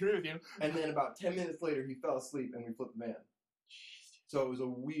don't disagree with you. And then about 10 minutes later, he fell asleep, and we flipped the van. So it was a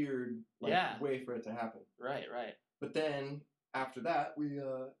weird way for it to happen. Right. But then after that, we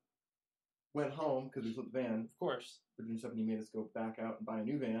went home because we flipped the van. Of course. Producer Stephanie made us go back out and buy a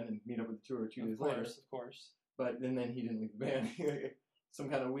new van and meet up with the tour 2 days later. Of course. But then he didn't leave the van. Some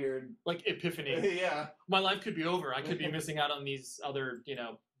kind of weird... Like epiphany. Yeah. My life could be over. I could be missing out on these other,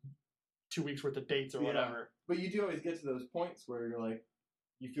 2 weeks worth of dates or whatever. But you do always get to those points where you're like,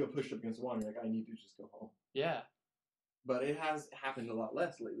 you feel pushed up against the wall and you're like, I need to just go home. Yeah. But it has happened a lot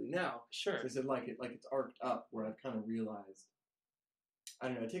less lately now. Sure. So I said, it's arced up where I've kind of realized, I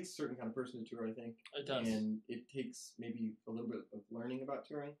don't know, it takes a certain kind of person to tour, I think. It does. And it takes maybe a little bit of learning about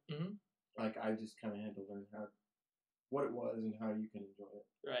touring. Mm-hmm. Like, I just kind of had to learn what it was and how you can enjoy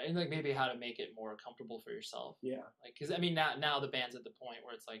it. Right, and like maybe how to make it more comfortable for yourself. Yeah. Like, because I mean, now the band's at the point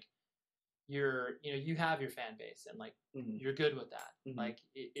where it's like, you have your fan base and like, you're good with that. Mm-hmm. Like,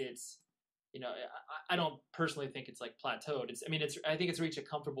 it's... I don't personally think it's like plateaued. I think it's reached a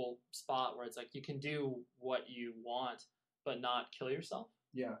comfortable spot where it's like you can do what you want, but not kill yourself.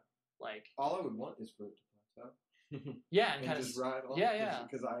 Yeah. Like all I would want is for it to plateau. Yeah, and kind of just ride on. Yeah.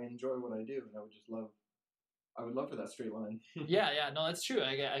 Because I enjoy what I do, and I would love for that straight line. Yeah. No, that's true.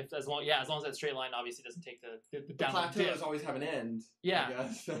 As long as that straight line obviously doesn't take the downward dip. Plateaus always have an end. Yeah. I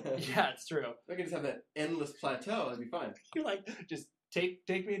guess. Yeah, it's true. If I could just have that endless plateau, that'd be fine. You're like, just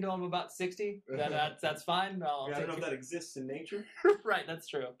take me until I'm about 60. That's fine. I don't know if that exists in nature. Right, that's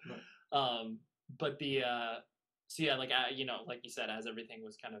true. No. But the like you said, as everything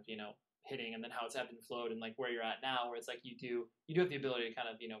was kind of hitting, and then how it's ebbed and flowed, and like where you're at now, where it's like you do have the ability to kind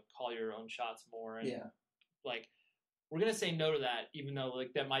of call your own shots more, and like we're gonna say no to that, even though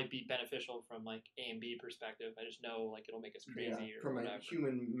like that might be beneficial from like A and B perspective. I just know like it'll make us crazy or from whatever. a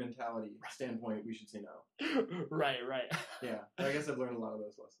human mentality standpoint, we should say no. Right. Yeah, I guess I've learned a lot of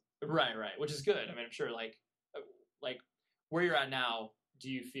those lessons. Right, which is good. I mean, I'm sure like where you're at now, do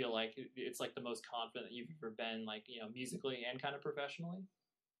you feel like it's like the most confident that you've ever been, like musically and kind of professionally?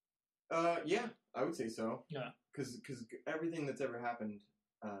 Yeah, I would say so. Yeah, because everything that's ever happened,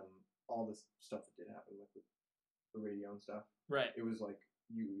 all this stuff that did happen, like with the radio and stuff. Right. It was like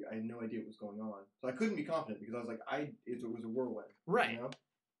I had no idea what was going on, so I couldn't be confident because I was like, it was a whirlwind. Right.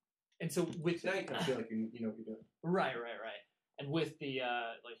 And so with now you kind of feel like you know what you're doing. Right. And with the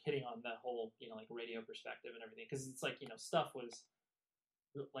like hitting on that whole like radio perspective and everything, because it's like stuff was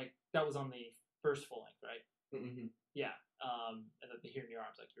like that was on the first full length, right? Mm-hmm. Yeah. And the Here in Your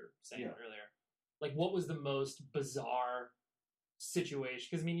Arms, like you were saying earlier. Like, what was the most bizarre situation?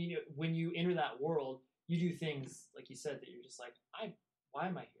 Because I mean, when you enter that world, you do things like you said that you're just like, why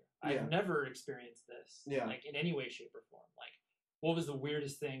am I here? I've never experienced this, like in any way, shape, or form. Like, what was the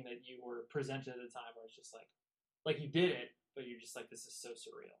weirdest thing that you were presented at the time where it's just like you did it, but you're just like, this is so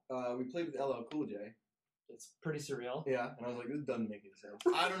surreal? We played with LL Cool J. It's pretty surreal. Yeah, and I was like, this doesn't make any sense.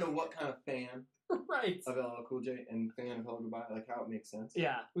 I don't know what kind of fan of LL Cool J and fan of Hellogoodbye, like how it makes sense.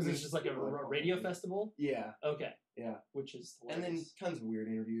 Yeah. Was it just like a radio festival? Yeah. Okay. Yeah. Which is hilarious. And then tons of weird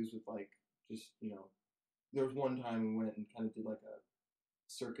interviews with like, just, there was one time we went and kind of did like a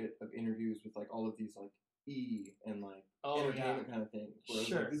circuit of interviews with like all of these like E and like entertainment kind of things. Where I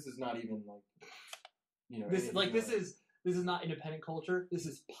was like, this is not even like, this is this is not independent culture. This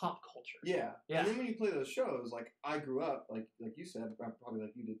is pop culture. Yeah. And then when you play those shows, like I grew up, like you said, probably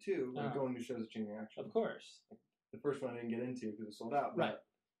like you did too, like going to shows at Chain Reaction. Of course. Like, the first one I didn't get into because it sold out. But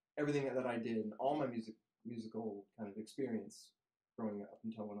everything that I did, and all my musical kind of experience growing up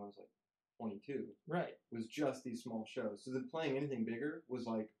until when I was like 22, was just these small shows. So then playing anything bigger was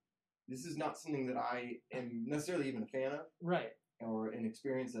like, this is not something that I am necessarily even a fan of. Or an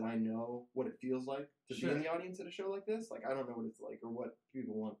experience that I know what it feels like to be in the audience at a show like this. Like, I don't know what it's like or what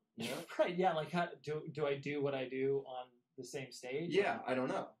people want, you know? Yeah, like, how do I do what I do on the same stage? Yeah, I don't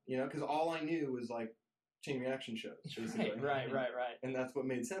know, you know, because all I knew was, like, Chain Reaction shows, basically. Right. And that's what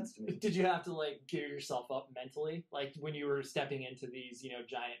made sense to me. Did you have to, like, gear yourself up mentally? Like, when you were stepping into these, you know,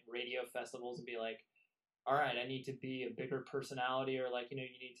 giant radio festivals and be like, all right, I need to be a bigger personality, or like, you know,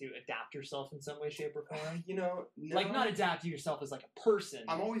 you need to adapt yourself in some way, shape, or form? You know, no. Like, not adapt to yourself as like a person.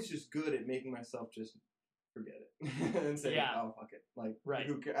 I'm always just good at making myself just forget it and say, oh, fuck it. Like,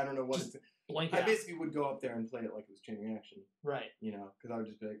 I don't know what just it's... I basically would go up there and play it like it was Chain Reaction. You know, because I would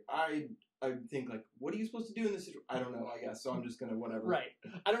just be like, I would think, like, what are you supposed to do in this situation? I don't know, I guess, so I'm just going to whatever.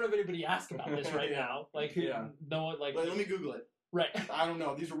 I don't know if anybody asked about this now. Like, no one, like... Let me Google it. I don't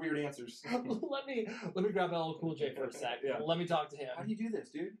know. These are weird answers. let me grab LL Cool J for a sec. Let me talk to him. How do you do this,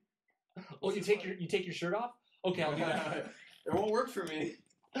 dude? Oh, you take your shirt off? Okay, I'll do that. It won't work for me.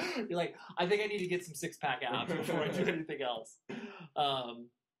 You're like, I think I need to get some 6-pack abs before I do anything else.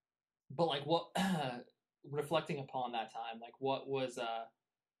 But like, what? Reflecting upon that time, like, what was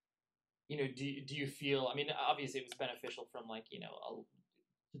you know? Do you feel? I mean, obviously, it was beneficial from, like, you know,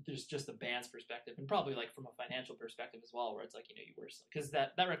 there's just the band's perspective, and probably like from a financial perspective as well, where it's like, you know, you were, because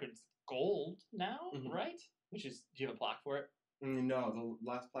that record's gold now, right? Which is, do you have a plaque for it? No, the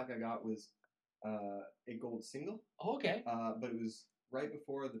last plaque I got was a gold single. Oh, okay. But it was right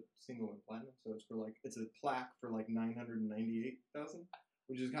before the single went platinum, so it's a plaque for like $998,000,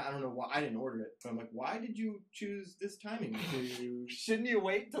 which is, I don't know why I didn't order it, but I'm like, why did you choose this timing? Shouldn't you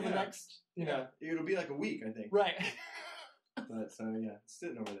wait till the next? You know, it'll be like a week, I think. Right. But so it's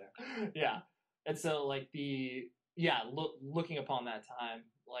sitting over there. And so like looking upon that time,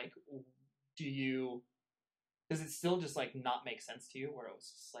 like, does it still just like not make sense to you, where it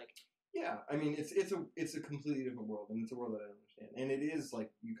was just like, I mean, it's a completely different world, and it's a world that I don't understand, and it is like,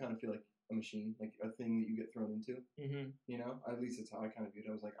 you kind of feel like a machine, like a thing that you get thrown into. You know, at least it's how I kind of viewed it.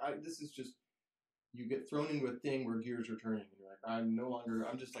 I was like, this is just, you get thrown into a thing where gears are turning, and you're like,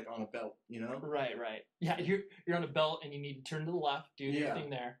 I'm just like on a belt, you know? Right. Yeah, you're on a belt, and you need to turn to the left, do your thing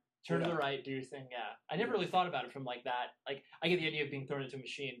there. Turn to the right, do your thing, I never really thought about it from like that. Like, I get the idea of being thrown into a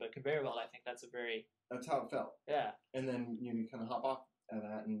machine, but conveyor belt, I think that's how it felt. Yeah. And then you kind of hop off of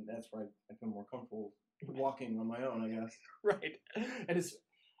that, and that's where I feel more comfortable walking on my own, I guess. Right. And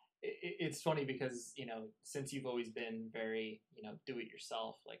it's funny because, you know, since you've always been very, you know, do it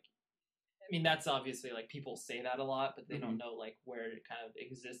yourself, like, I mean, that's obviously, like, people say that a lot, but they don't know, like, where it kind of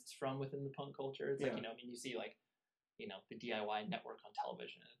exists from within the punk culture. It's like, you know, I mean, you see, like, you know, the DIY network on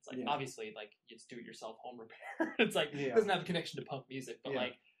television, and it's like, obviously, like, it's do-it-yourself home repair. It's like, it doesn't have a connection to punk music, but,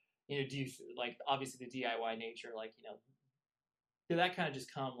 like, you know, do you, like, obviously the DIY nature, like, you know, did that kind of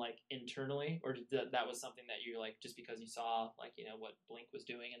just come, like, internally, or did that was something that you, like, just because you saw, like, you know, what Blink was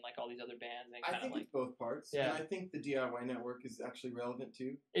doing and, like, all these other bands? And I think it's both parts. And I think the DIY network is actually relevant,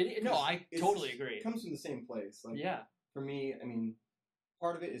 too. No, I totally agree. It comes from the same place. Like, for me, I mean,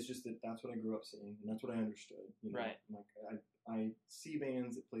 part of it is just that's what I grew up seeing, and that's what I understood. You know? Right. Like, I see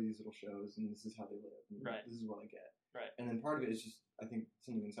bands that play these little shows, and this is how they live. And this is what I get. Right. And then part of it is just, I think,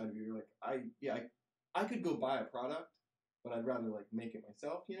 something inside of you. You're like, I could go buy a product, but I'd rather, like, make it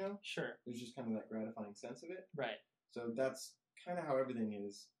myself, you know? Sure. There's just kind of that gratifying sense of it. Right. So that's kind of how everything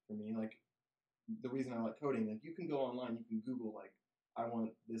is for me. Like, the reason I like coding, like, you can go online, you can Google, like, I want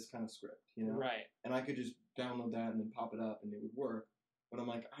this kind of script, you know? Right. And I could just download that and then pop it up, and it would work. But I'm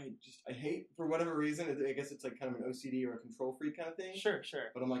like, I hate, for whatever reason, I guess it's like kind of an OCD or a control freak kind of thing. Sure.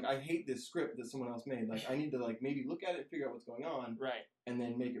 But I'm like, I hate this script that someone else made. Like, I need to, like, maybe look at it and figure out what's going on. Right. And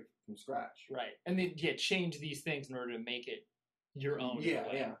then make it from scratch. Right. And then, change these things in order to make it your own.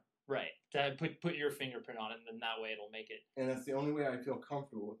 Yeah. Right. To put your fingerprint on it, and then that way it'll make it. And that's the only way I feel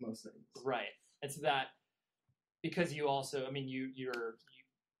comfortable with most things. Right. It's that, because you also, I mean, you're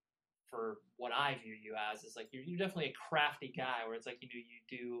for what I view you as, is like, you're definitely a crafty guy, where it's like, you know, you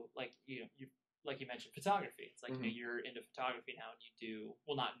do, like, you know, you, like you mentioned, photography. It's like, you know, you're into photography now, and you do,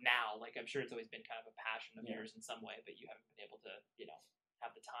 well, not now, like, I'm sure it's always been kind of a passion of yours in some way, but you haven't been able to, you know,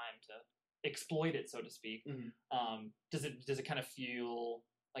 have the time to exploit it, so to speak. Does it kind of feel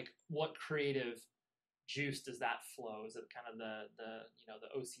like, what creative juice does that flow? Is it kind of the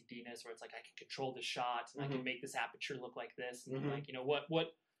the OCD-ness where it's like I can control the shot and I can make this aperture look like this, and like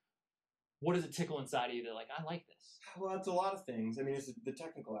what does it tickle inside of you that like I like this? Well, it's a lot of things. I mean, it's the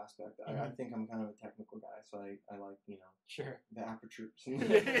technical aspect. I think I'm kind of a technical guy, so I like sure the apertures and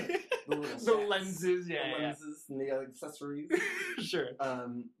the lenses, and the accessories. Sure.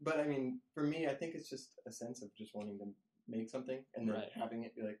 But I mean, for me, I think it's just a sense of just wanting to make something and then having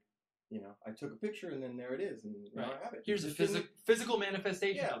it be like, I took a picture and then there it is, and I have it. Here's a physical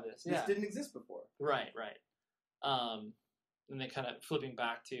manifestation of this. This didn't exist before. Right. And then kind of flipping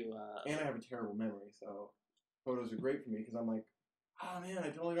back to... and I have a terrible memory, so photos are great for me because I'm like, oh man, I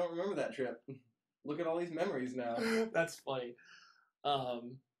totally don't remember that trip. Look at all these memories now. That's funny.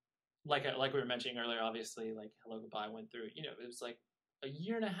 Like we were mentioning earlier, obviously, like Hellogoodbye went through, it was like a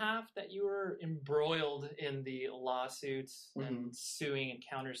year and a half that you were embroiled in the lawsuits and suing and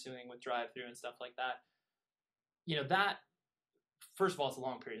countersuing with drive-through and stuff like that. That, first of all, it's a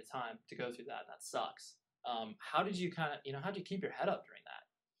long period of time to go through that. That sucks. How did you kind of, how did you keep your head up during that?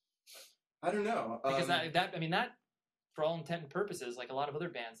 I don't know. Because that, for all intent and purposes, like a lot of other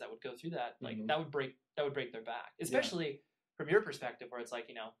bands that would go through that, like that would break their back, especially from your perspective, where it's like,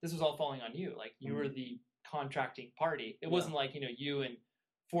 this was all falling on you. Like you were the contracting party. It wasn't like, you and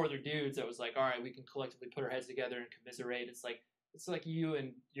 4 other dudes that was like, all right, we can collectively put our heads together and commiserate. It's like you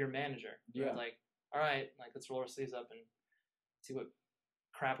and your manager. You're like, all right, like let's roll our sleeves up and see what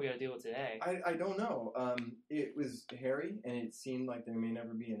crap we got to deal with today. I don't know. It was hairy, and it seemed like there may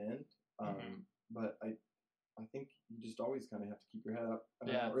never be an end. But I think you just always kind of have to keep your head up.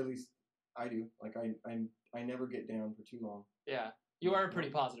 Or at least I do. Like I never get down for too long. Yeah, you are a pretty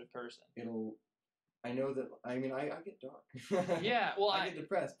positive person. I know that. I mean, I get dark. Yeah, well, I get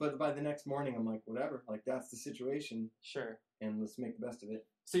depressed, but by the next morning, I'm like, whatever. Like that's the situation. Sure. And let's make the best of it.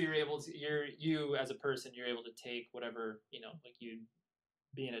 So you're able to. You as a person, you're able to take whatever like you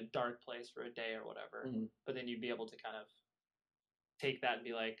be in a dark place for a day or whatever, but then you'd be able to kind of take that and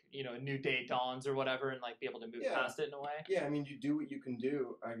be like, a new day dawns or whatever, and like be able to move past it in a way. Yeah, I mean, you do what you can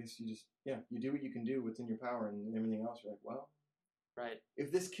do. I guess you just, you do what you can do, what's in your power, and everything else, you're like, well,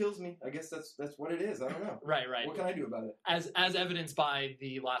 if this kills me, I guess that's what it is. I don't know. Right. What can I do about it? As evidenced by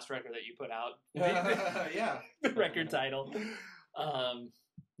the last record that you put out. The record title.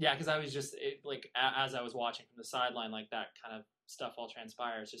 Yeah, because I was just, as I was watching from the sideline, like that kind of stuff all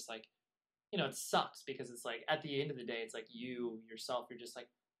transpires, just like, it sucks because it's like, at the end of the day, it's like you, yourself, you're just like,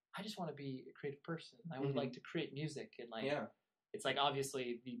 I just want to be a creative person. I would like to create music. And like, it's like,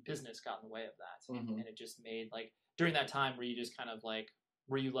 obviously the business got in the way of that. And it just made like, during that time, were you just kind of like,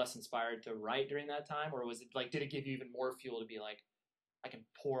 were you less inspired to write during that time? Or was it like, did it give you even more fuel to be like, I can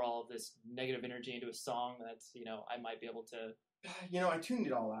pour all of this negative energy into a song that's, I might be able to. I tuned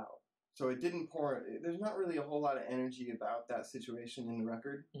it all out. So it didn't pour. There's not really a whole lot of energy about that situation in the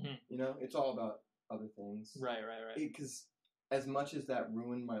record. It's all about other things. Right. Because as much as that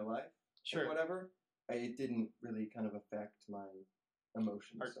ruined my life, or whatever, it didn't really kind of affect my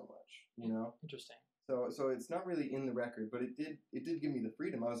emotions so much. Interesting. So it's not really in the record, but it did give me the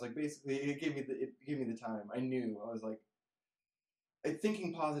freedom. I was like, basically, it gave me the time. I knew. I was like,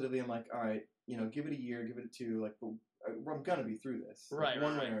 thinking positively. I'm like, all right, give it a year, give it 2, like. I'm gonna be through this,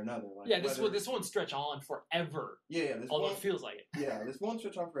 one way or another. Like, this won't stretch on forever. Although it feels like it. Yeah, this won't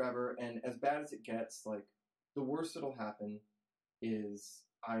stretch on forever, and as bad as it gets, like the worst that'll happen is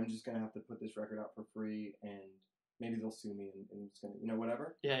I'm just gonna have to put this record out for free, and maybe they'll sue me, and it's gonna,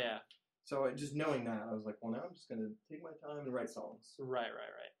 whatever. Yeah. So just knowing that, I was like, well, now I'm just gonna take my time and write songs. Right.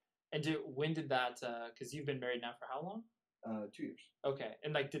 And when did that? Because you've been married now for how long? 2 years. Okay,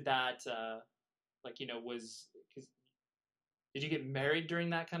 and like, did that, was because. Did you get married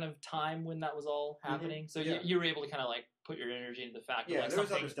during that kind of time when that was all happening? So you were able to kind of like put your energy into the fact that there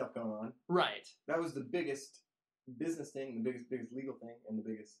was other stuff going on. Right. That was the biggest business thing, the biggest legal thing, and the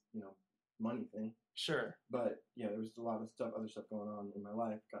biggest, money thing. Sure. But there was a lot of other stuff going on in my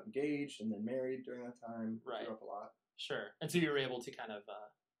life. Got engaged and then married during that time. Right. Grew up a lot. Sure. And so you were able to kind of,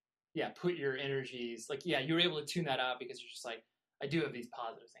 put your energies, like, you were able to tune that out because you're just like, I do have these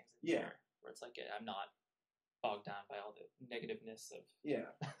positive things in here. Where it's like, I'm not bogged down by all the negativeness of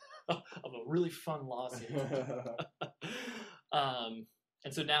of a really fun lawsuit.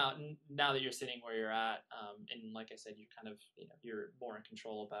 And so now that you're sitting where you're at, and like I said, you kind of you're more in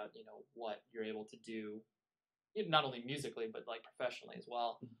control about what you're able to do, not only musically but like professionally as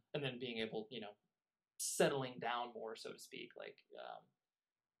well, and then being able settling down more, so to speak, like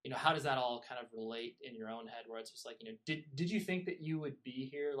how does that all kind of relate in your own head, where it's just like, did you think that you would be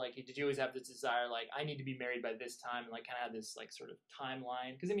here? Like, did you always have this desire, like, I need to be married by this time, and like kind of have this like sort of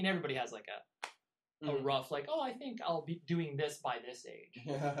timeline? Because everybody has like a rough, like, oh, I think I'll be doing this by this age.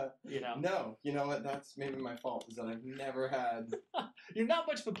 You know? No, you know what? That's maybe my fault, is that I've never had... You're not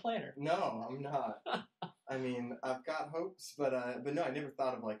much of a planner. No, I'm not. I mean, I've got hopes, but no, I never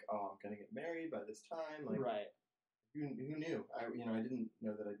thought of, like, oh, I'm going to get married by this time. Like, right. Who knew? I didn't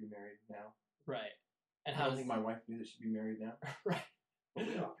know that I'd be married now. Right. And I don't think my wife knew that she'd be married now. Right. But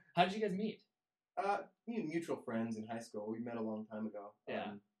we are. How did you guys meet? Mutual friends in high school. We met a long time ago.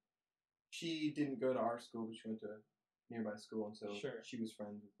 Yeah. She didn't go to our school, but she went to a nearby school, and so she was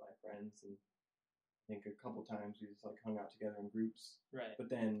friends with my friends, and I think a couple times we just, like, hung out together in groups. Right. But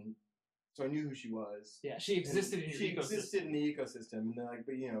then, so I knew who she was. Yeah, she existed in your ecosystem. She existed in the ecosystem, and then, like,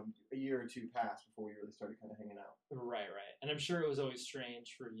 but, a year or two passed before we really started kind of hanging out. Right. And I'm sure it was always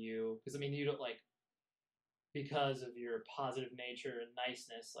strange for you, because, I mean, you don't, like, because of your positive nature and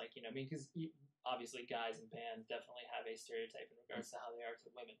niceness, like, because obviously guys in bands definitely have a stereotype in regards to how they are to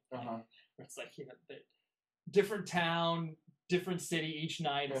women. Right? Where it's like, different town, different city each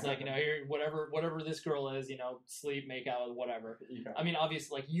night. It's like, here, whatever this girl is, sleep, make out, whatever. Yeah. I mean,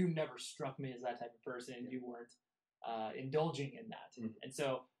 obviously, like, you never struck me as that type of person, and you weren't indulging in that. Mm-hmm. And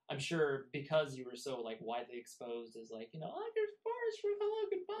so I'm sure because you were so, like, widely exposed as, like, there's Forrest from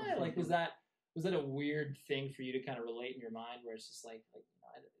Hellogoodbye. Mm-hmm. Like, was that a weird thing for you to kind of relate in your mind, where it's just like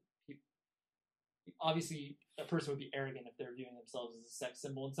obviously a person would be arrogant if they're viewing themselves as a sex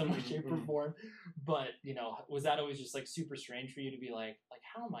symbol in some way, shape, or form. But, was that always just, like, super strange for you to be like,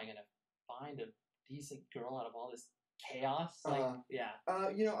 how am I going to find a decent girl out of all this chaos? Like, yeah.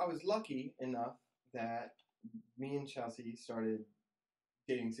 I was lucky enough that me and Chelsea started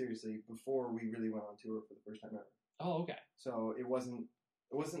dating seriously before we really went on tour for the first time ever. Oh, okay. So it wasn't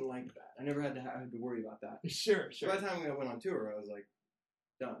like that. I never had to worry about that. Sure. By the time we went on tour, I was like,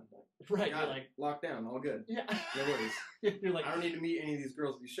 done. Like, right. You're like, locked down, all good. Yeah. No worries. You're like, I don't need to meet any of these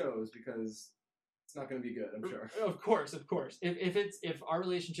girls at these shows because it's not going to be good, I'm sure. Of course. If our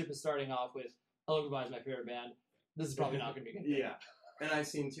relationship is starting off with Hellogoodbye is my favorite band, this is probably not going to be good. Yeah. And I've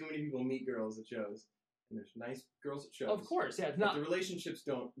seen too many people meet girls at shows. And there's nice girls at shows. Of course, yeah. It's not, the relationships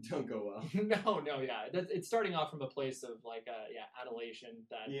don't go well. No, yeah. It's starting off from a place of, like, adulation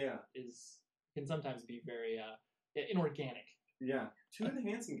that can sometimes be very inorganic. Yeah. Two of the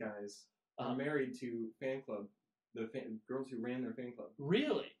Hanson guys are married to fan club, girls who ran their fan club.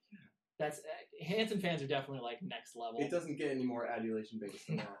 Really? Yeah. That's Hanson fans are definitely, like, next level. It doesn't get any more adulation based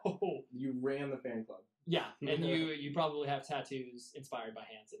than that. You ran the fan club. Yeah, and you probably have tattoos inspired by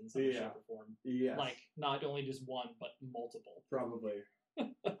Hanson in some shape or form. Yes. Like, not only just one, but multiple. Probably.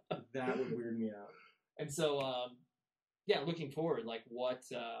 That would weird me out. And so, looking forward, like, what,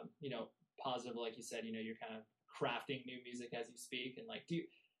 positive, like you said, you're kind of crafting new music as you speak, and, like,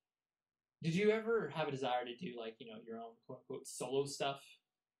 did you ever have a desire to do, like, your own quote-unquote solo stuff?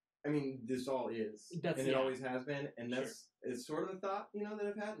 I mean, this all is. It always has been, and it's sort of the thought, that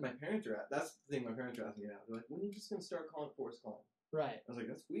I've had. My parents are that's the thing my parents are asking me now. They're like, when are you just going to start calling it Forrest Klein? Right. I was like,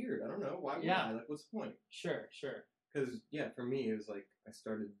 that's weird. I don't know. Why would I? Like, what's the point? Sure. Because, for me, it was like, I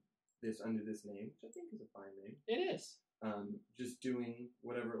started this under this name, which I think is a fine name. It is. Just doing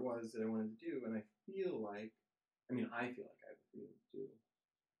whatever it was that I wanted to do, and I feel like I have the freedom to do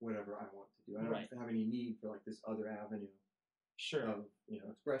whatever I want to do. I don't have any need for, like, this other avenue of,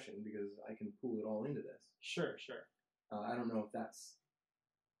 expression, because I can pool it all into this. Sure. I don't know if that's...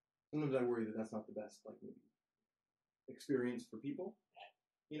 Sometimes I worry that that's not the best, like, maybe experience for people.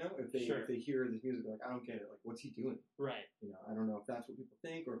 If they hear this music, they're like, I don't get it. Like, what's he doing? Right. I don't know if that's what people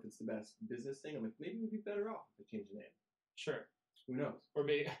think, or if it's the best business thing. I'm like, maybe we'd be better off if I change the name. Sure. Who knows? Or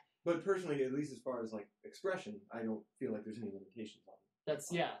maybe... But personally, at least as far as, like, expression, I don't feel like there's any limitations on it.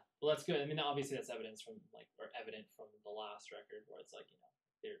 That's well, that's good. I mean, obviously that's evident from the last record, where it's like,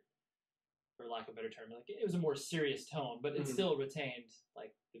 they're, for lack of a better term, like, it was a more serious tone, but it still retained,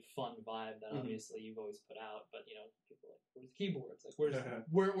 like, the fun vibe that obviously you've always put out. But, people are like, where's the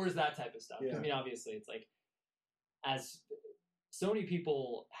keyboards? Like, where's that type of stuff? Yeah. I mean, obviously it's like, as so many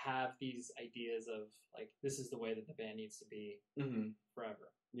people have these ideas of, like, this is the way that the band needs to be forever.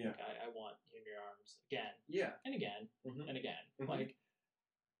 Yeah. Like, I want you in your arms again. Yeah. And again. And again. Like,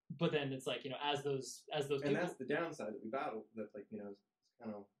 but then it's like, as those people... And that's the downside that we battle, that, like, is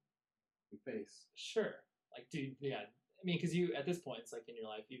kind of we face. Sure. Like, dude, yeah. I mean, because you, at this point, it's like, in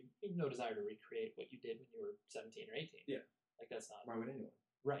your life, you've no desire to recreate what you did when you were 17 or 18. Yeah. Like, that's not... Why would anyone?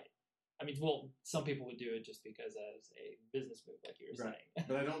 Right. I mean, well, some people would do it just because as a business move, like you were saying.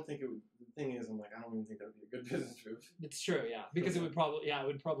 But I don't think it would... The thing is, I'm like, I don't even think that would be a good business move. It's true, yeah. Because it would probably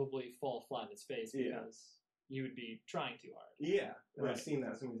fall flat in its face, because you would be trying too hard. Yeah. And I've seen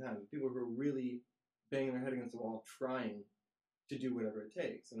that so many times. People who are really banging their head against the wall trying to do whatever it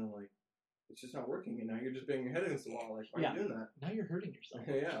takes. And I'm like, it's just not working, and now you're just banging your head against the wall. Like, why are you doing that? Now you're hurting yourself.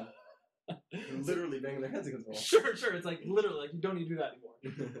 Yeah. Literally banging their heads against the wall. Sure. It's like literally like you don't need to do that anymore.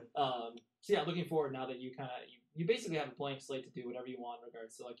 So yeah, looking forward now that you kind of you basically have a blank slate to do whatever you want in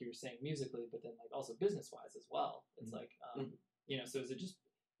regards to like you were saying musically, but then like also business wise as well. It's like you know, so is it just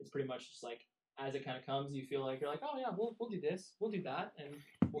it's pretty much just like as it kind of comes, you feel like you're like, oh yeah, we'll do this, we'll do that, and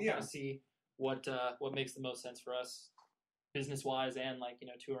we'll kind of see what makes the most sense for us business wise and like you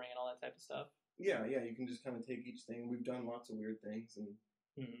know touring and all that type of stuff. Yeah, you can just kind of take each thing. We've done lots of weird things and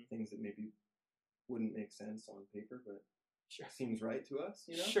things that maybe wouldn't make sense on paper, but seems right to us,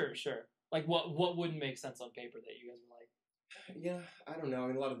 you know? Sure. Like what wouldn't make sense on paper that you guys were like? Yeah, I don't know. I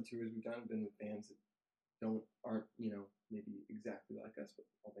mean, a lot of the tours we've done have been with bands that aren't you know maybe exactly like us, but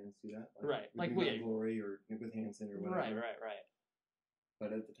all bands do that. Like Glory or with Hanson or whatever. Right.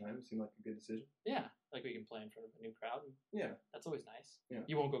 But at the time, it seemed like a good decision. Yeah, like we can play in front of a new crowd. Yeah, that's always nice. Yeah,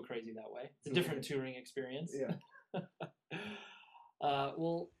 you won't go crazy that way. It's a different touring experience. Yeah.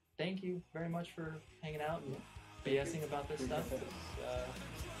 Well, thank you very much for hanging out and BSing about this stuff.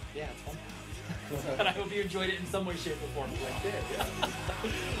 Yeah, it's fun. And I hope you enjoyed it in some way, shape, or form. I did, yeah.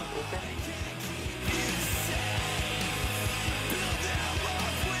 Well, thanks.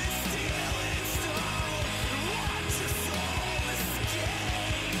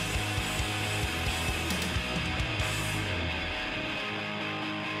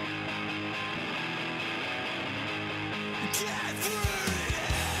 Get through